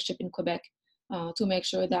entrepreneurship in Quebec to make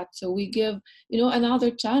sure that we give, another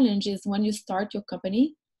challenge is when you start your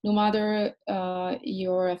company, no matter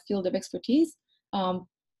your field of expertise, um,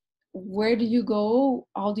 where do you go?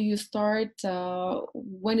 How do you start?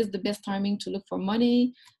 When is the best timing to look for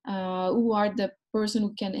money? Who are the person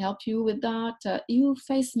who can help you with that? You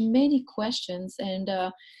face many questions, and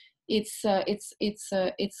it's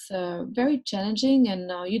very challenging, and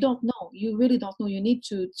you don't know. You really don't know. You need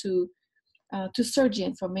to search the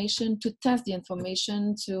information, to test the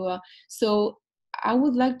information. So I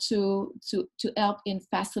would like to help in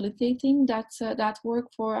facilitating that work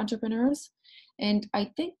for entrepreneurs, and I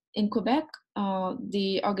think in Quebec,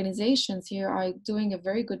 the organizations here are doing a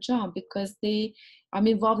very good job because I'm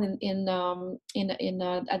involved at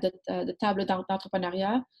the table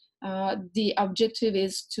d'entrepreneuriat. The objective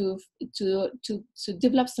is to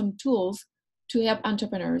develop some tools to help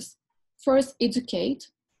entrepreneurs first educate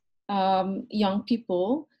young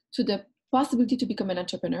people to the possibility to become an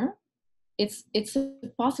entrepreneur. It's a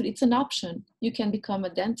possibility. It's an option. You can become a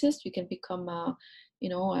dentist. You can become you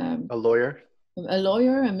know um, A lawyer? a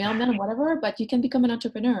lawyer, a mailman, whatever. But you can become an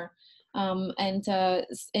entrepreneur. And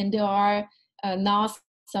there are now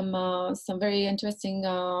some very interesting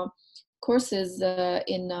courses not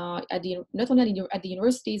only at the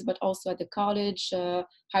universities but also at the college,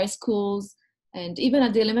 high schools, and even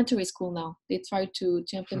at the elementary school now they try to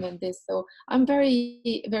implement this. So I'm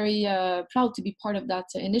very, very proud to be part of that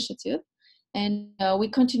initiative, and we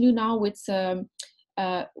continue now with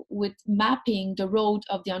with mapping the road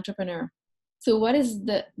of the entrepreneur. So what is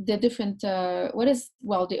the different, what is,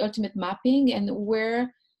 well, the ultimate mapping, and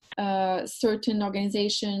where certain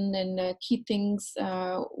organization and key things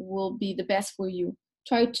will be the best for you.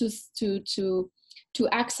 Try to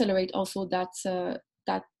accelerate also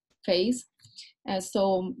that phase.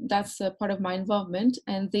 So that's part of my involvement.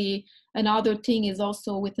 And another thing is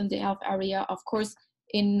also within the health area. Of course,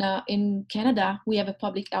 in Canada, we have a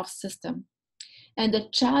public health system. And the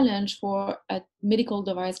challenge for a medical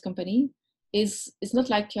device company is not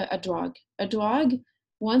like a drug. A drug,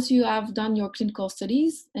 once you have done your clinical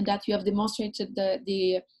studies and that you have demonstrated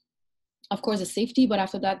of course, the safety, but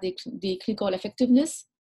after that, the clinical effectiveness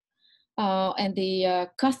and the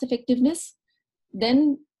cost effectiveness,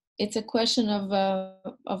 then it's a question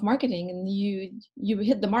of marketing, and you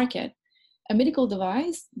hit the market. A medical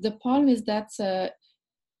device, the problem is that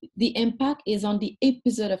the impact is on the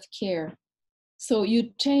episode of care. So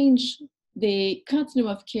you change the continuum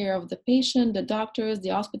of care of the patient, the doctors, the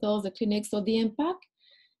hospitals, the clinics. So the impact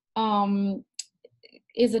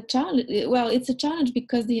is a challenge. Well, it's a challenge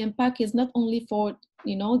because the impact is not only for,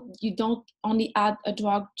 you don't only add a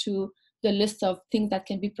drug to the list of things that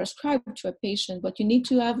can be prescribed to a patient, but you need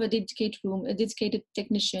to have a dedicated room, a dedicated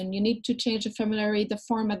technician. You need to change the formulary, the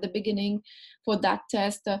form at the beginning for that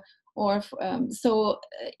test, so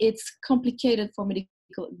it's complicated for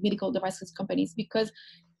medical devices companies because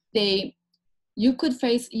you could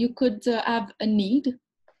have a need,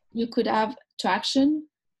 you could have traction,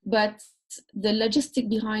 but the logistic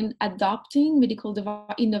behind adopting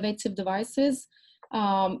innovative devices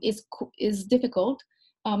is difficult.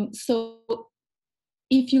 So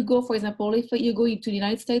if you go, for example, if you go into the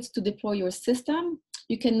United States to deploy your system,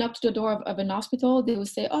 you can knock to the door of an hospital. They will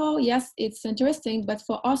say, oh, yes, it's interesting, but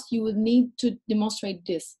for us, you will need to demonstrate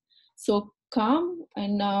this. So come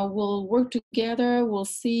and we'll work together. We'll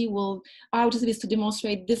see, our job is to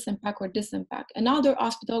demonstrate this impact or this impact. Another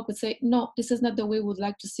hospital could say, no, this is not the way we would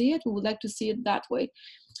like to see it. We would like to see it that way.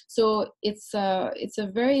 So it's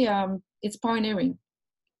pioneering.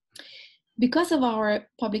 Because of our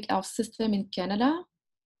public health system in Canada,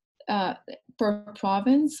 per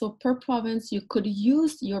province, you could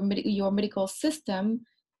use your medical system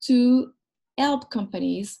to help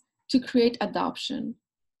companies to create adoption.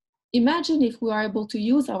 Imagine if we are able to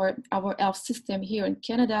use our health system here in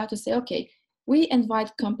Canada to say, okay, we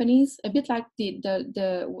invite companies, a bit like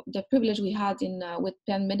the privilege we had with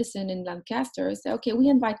Penn Medicine in Lancaster. Say, okay, we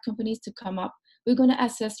invite companies to come up. We're going to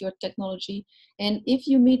assess your technology, and if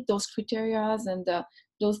you meet those criteria and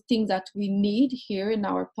those things that we need here in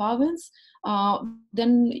our province,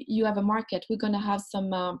 then you have a market. We're going to have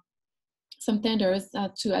some tenders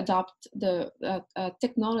to adopt the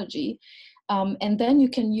technology. And then you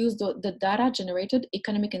can use the data generated,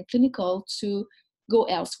 economic and clinical, to go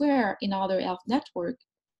elsewhere in other health network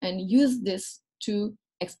and use this to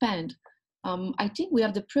expand. I think we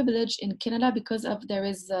have the privilege in Canada because there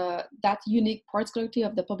is that unique particularity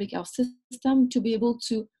of the public health system to be able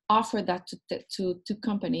to offer that to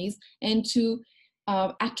companies and to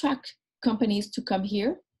attract companies to come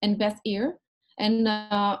here, invest here. And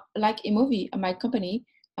like Emovi, my company,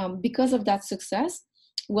 because of that success,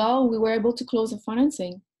 well, we were able to close the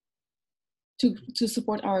financing to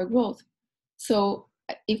support our growth. So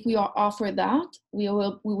if we are offered that, we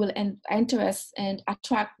will interest and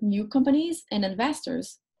attract new companies and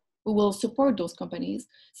investors who will support those companies.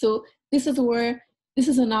 So this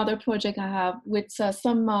is another project I have with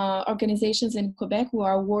some organizations in Quebec who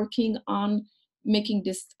are working on making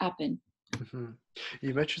this happen. Mm-hmm.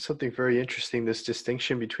 You mentioned something very interesting, this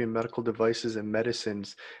distinction between medical devices and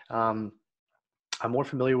medicines. I'm more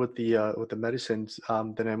familiar with the medicines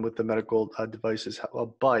than I'm with the medical devices,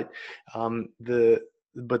 but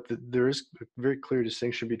there is a very clear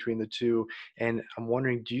distinction between the two. And I'm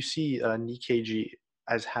wondering, do you see KneeKG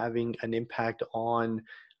as having an impact on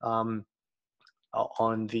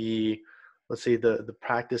the, let's say, the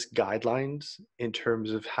practice guidelines in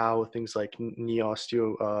terms of how things like knee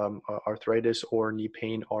osteoarthritis or knee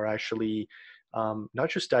pain are actually not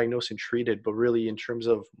just diagnosed and treated, but really in terms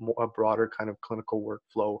of a broader kind of clinical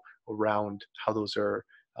workflow around how those are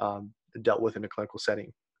dealt with in a clinical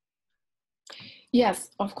setting? Yes,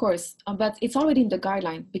 of course, but it's already in the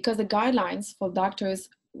guideline, because the guidelines for doctors,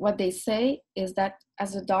 what they say is that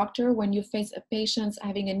as a doctor, when you face a patient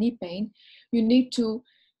having a knee pain, you need to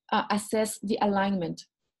assess the alignment.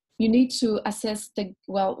 You need to assess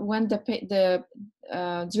when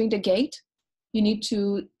during the gait, you need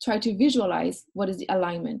to try to visualize what is the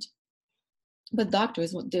alignment. But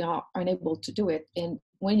doctors, they are unable to do it. And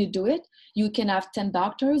when you do it, you can have 10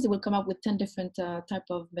 doctors, they will come up with 10 different type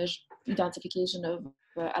of identification of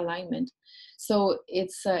alignment. So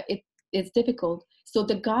it's difficult. So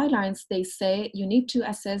the guidelines, they say you need to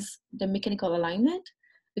assess the mechanical alignment,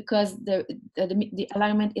 because the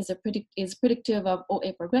alignment is predictive of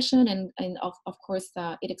OA progression, and of course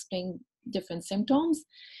it explains different symptoms.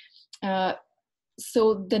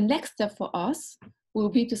 So the next step for us will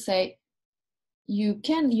be to say, you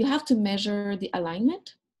have to measure the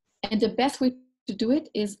alignment, and the best way to do it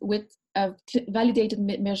is with a validated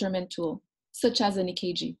measurement tool, such as an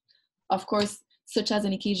EKG. Of course, such as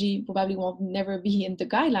an EKG probably won't never be in the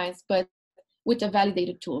guidelines, but with a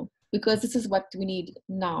validated tool, because this is what we need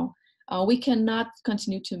now. We cannot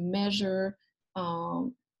continue to measure,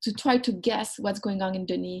 to try to guess what's going on in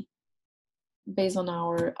the knee based on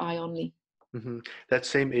our eye only. Mm-hmm. That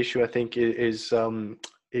same issue, I think, is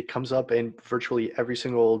it comes up in virtually every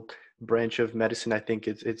single branch of medicine. I think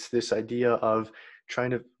it's this idea of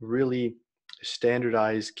trying to really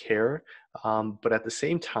standardize care, but at the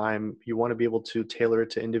same time, you want to be able to tailor it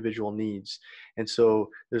to individual needs. And so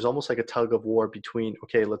there's almost like a tug of war between,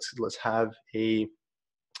 okay, let's have a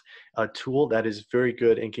tool that is very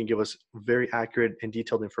good and can give us very accurate and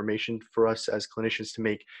detailed information for us as clinicians to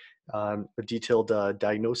make detailed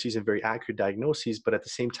diagnoses and very accurate diagnoses, but at the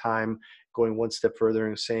same time going one step further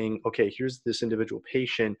and saying, okay, here's this individual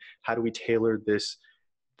patient, how do we tailor this,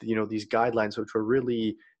 these guidelines, which are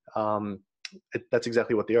really that's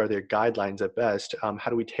exactly what they are. They're guidelines at best. How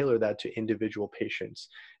do we tailor that to individual patients?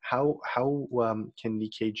 How can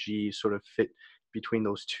KneeKG sort of fit between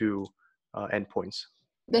those two endpoints?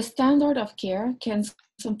 The standard of care can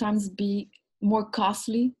sometimes be more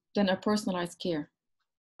costly than a personalized care.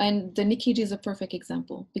 And the KneeKG is a perfect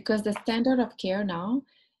example, because the standard of care now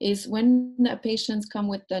is when a patient comes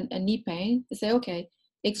with a knee pain, they say, okay,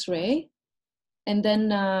 X-ray. And then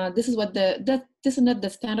this is what this is not the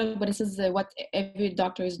standard, but this is what every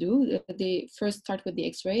doctors do. They first start with the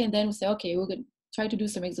X-ray, and then we say, okay, we're going to try to do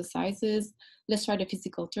some exercises. Let's try the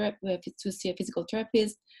physical therapy to see a physical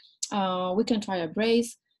therapist. We can try a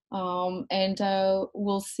brace, and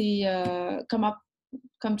we'll see.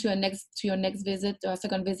 Come to your next visit, or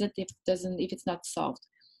second visit, if it's not solved.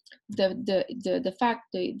 The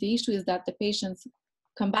issue is that the patients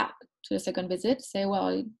come back to the second visit, say,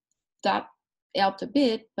 well, that helped a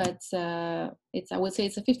bit, but I would say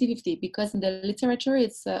it's a 50-50, because in the literature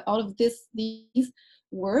it's all of these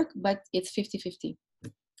work, but it's 50-50,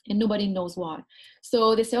 and nobody knows why.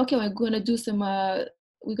 So they say, okay, we're going to do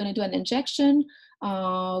an injection,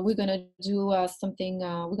 we're going to do something,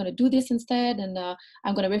 we're going to do this instead, and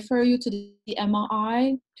I'm going to refer you to the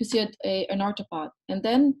MRI to see an orthopod. And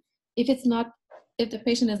then if the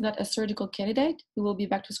patient is not a surgical candidate, we will be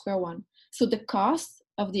back to square one. So the cost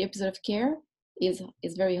of the episode of care is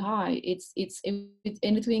very high. It's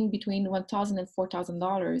anything between $1,000 and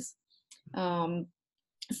 $4,000.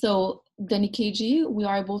 So the KneeKG, we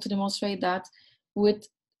are able to demonstrate that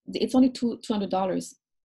it's only $200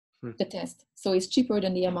 the test, so it's cheaper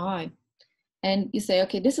than the MRI. And you say,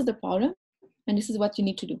 okay, this is the problem, and this is what you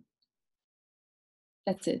need to do.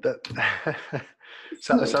 That's it.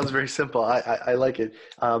 Sounds very simple. I like it.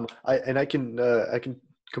 I can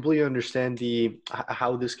completely understand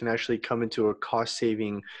how this can actually come into a cost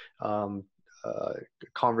saving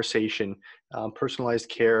conversation. Personalized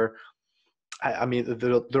care. I mean,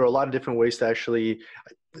 there are a lot of different ways to actually.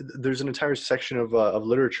 There's an entire section of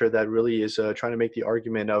literature that really is trying to make the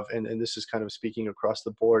argument of, and this is kind of speaking across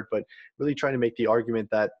the board, but really trying to make the argument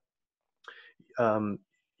that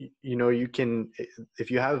you can, if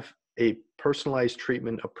you have a personalized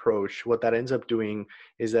treatment approach, what that ends up doing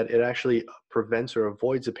is that it actually prevents or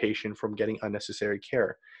avoids a patient from getting unnecessary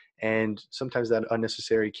care. And sometimes that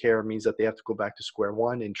unnecessary care means that they have to go back to square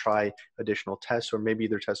one and try additional tests, or maybe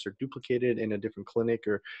their tests are duplicated in a different clinic,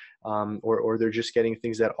 or they're just getting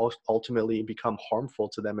things that ultimately become harmful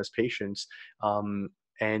to them as patients. And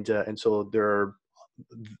so there are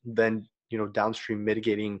then downstream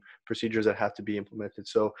mitigating procedures that have to be implemented.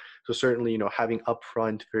 So certainly, having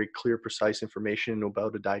upfront very clear, precise information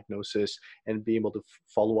about a diagnosis and be able to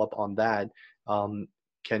follow up on that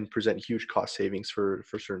can present huge cost savings for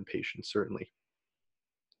certain patients, certainly.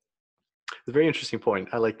 It's a very interesting point.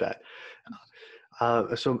 I like that.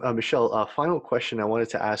 So Michelle, final question I wanted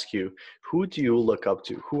to ask you: who do you look up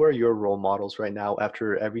to? Who are your role models right now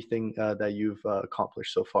after everything that you've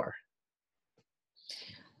accomplished so far?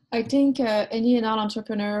 I think any and all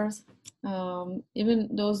entrepreneurs, even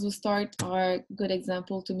those who start, are a good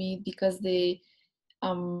example to me, because they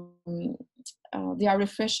are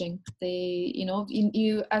refreshing. They,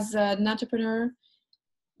 you as an entrepreneur,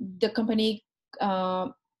 the company,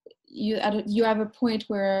 you have a point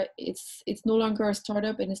where it's no longer a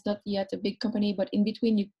startup and it's not yet a big company, but in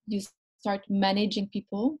between you start managing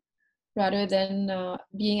people rather than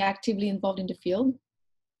being actively involved in the field.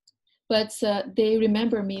 But they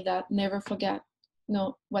remember me that never forget,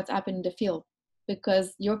 what's happened in the field,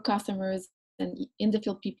 because your customers and in the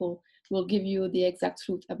field people will give you the exact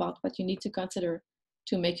truth about what you need to consider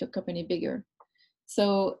to make your company bigger.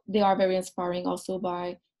 So they are very inspiring also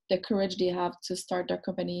by the courage they have to start their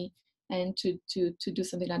company and to do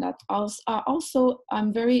something like that. Also,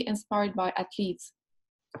 I'm very inspired by athletes.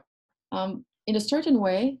 In a certain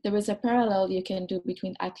way, there is a parallel you can do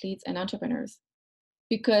between athletes and entrepreneurs,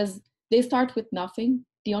 because they start with nothing.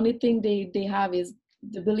 The only thing they have is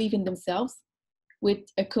the belief in themselves with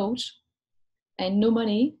a coach and no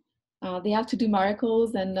money. They have to do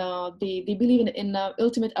miracles, and they believe in the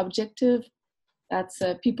ultimate objective that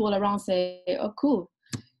people around say, oh, cool.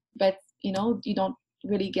 But, you don't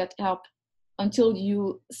really get help until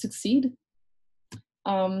you succeed.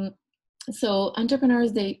 So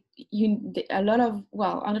entrepreneurs,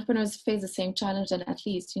 entrepreneurs face the same challenge than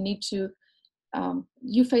athletes. You need to,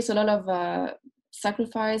 you face a lot of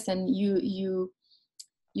sacrifice, and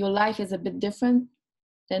your life is a bit different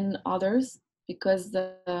than others because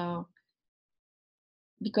of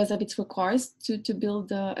its requires to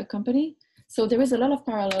build a company. So there is a lot of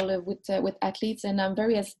parallel with athletes, and I'm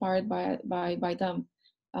very inspired by them.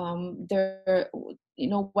 They're,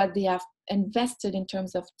 what they have invested in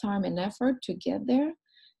terms of time and effort to get there,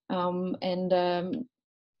 and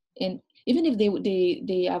even if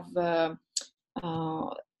they have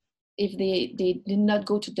if they did not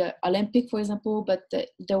go to the Olympic, for example, but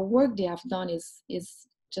the work they have done is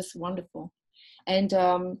just wonderful. And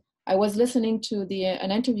I was listening to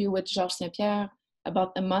an interview with Georges St-Pierre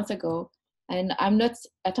about a month ago, and I'm not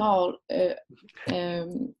at all.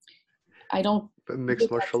 I don't mixed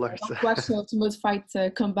martial arts. I don't watch Ultimate Fight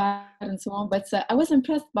Combat and so on, but I was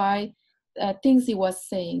impressed by things he was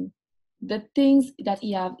saying, the things that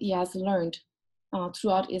he has learned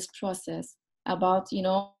throughout his process about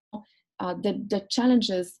the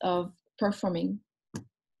challenges of performing,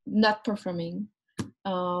 not performing,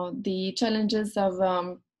 the challenges of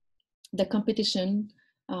the competition,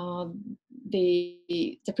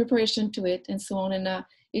 the preparation to it, and so on. And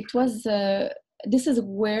it was this is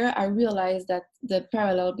where I realized that the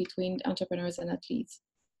parallel between entrepreneurs and athletes.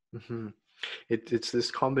 Mm-hmm. It's this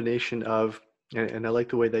combination of, and I like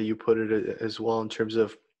the way that you put it as well, in terms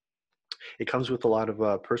of it comes with a lot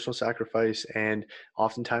of personal sacrifice, and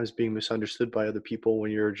oftentimes being misunderstood by other people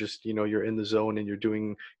when you're just, you're in the zone and you're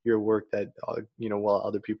doing your work that, while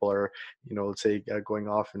other people are, let's say going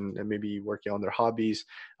off and maybe working on their hobbies.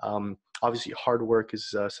 Obviously, hard work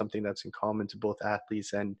is something that's in common to both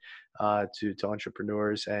athletes and to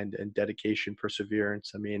entrepreneurs, and dedication,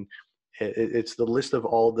 perseverance. I mean, it's the list of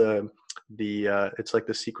all the it's like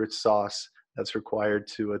the secret sauce that's required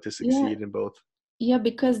to succeed in both. Yeah,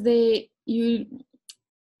 because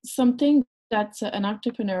something that an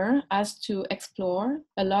entrepreneur has to explore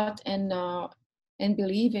a lot and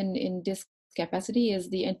believe in this capacity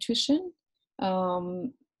is the intuition.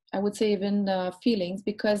 I would say even feelings,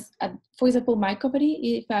 because for example, my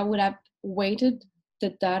company, if I would have waited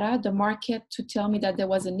the data, the market to tell me that there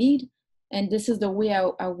was a need, and this is the way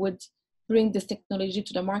I would bring this technology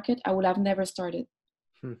to the market, I would have never started.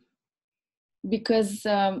 Because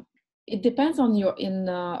it depends on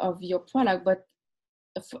of your product, but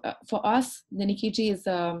for us, the KneeKG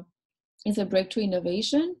is a breakthrough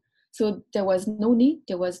innovation. So there was no need,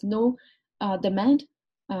 there was no demand,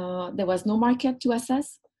 there was no market to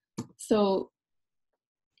assess. So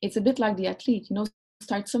it's a bit like the athlete,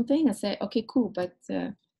 start something and say, okay, cool, but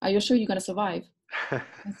are you sure you're gonna survive? I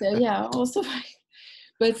say, yeah, I'll survive.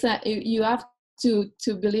 But you have to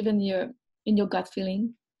believe in your gut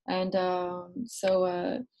feeling, and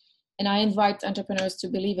and I invite entrepreneurs to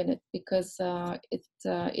believe in it, because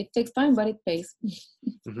it takes time, but it pays.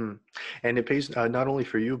 Mm-hmm. And it pays not only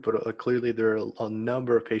for you, but clearly there are a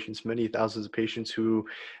number of patients, many thousands of patients who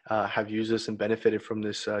have used this and benefited from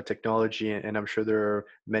this technology. And I'm sure there are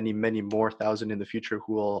many, many more thousand in the future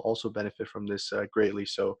who will also benefit from this greatly.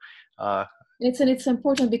 So it's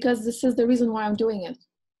important, because this is the reason why I'm doing it.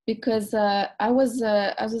 Because I was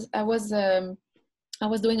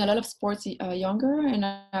doing a lot of sports younger, and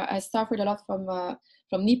I suffered a lot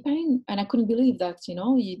from knee pain, and I couldn't believe that,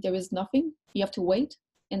 there is nothing. You have to wait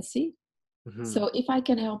and see. Mm-hmm. So if I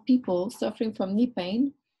can help people suffering from knee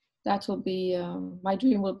pain, that will be, my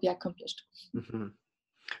dream will be accomplished. Mm-hmm.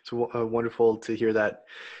 It's wonderful to hear that.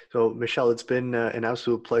 So Michelle, it's been an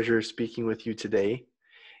absolute pleasure speaking with you today.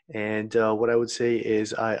 And what I would say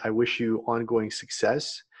is I wish you ongoing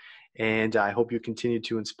success. and I hope you continue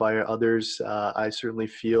to inspire others. I certainly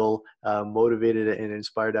feel motivated and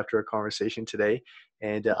inspired after our conversation today,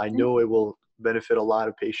 and I know it will benefit a lot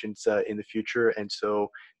of patients in the future. And so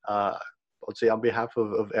I'll say on behalf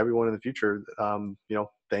of everyone in the future,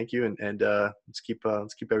 thank you, and let's keep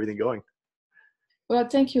everything going. Well,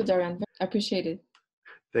 thank you, Darian. I appreciate it.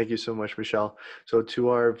 Thank you so much, Michelle. So to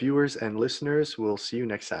our viewers and listeners, we'll see you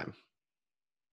next time.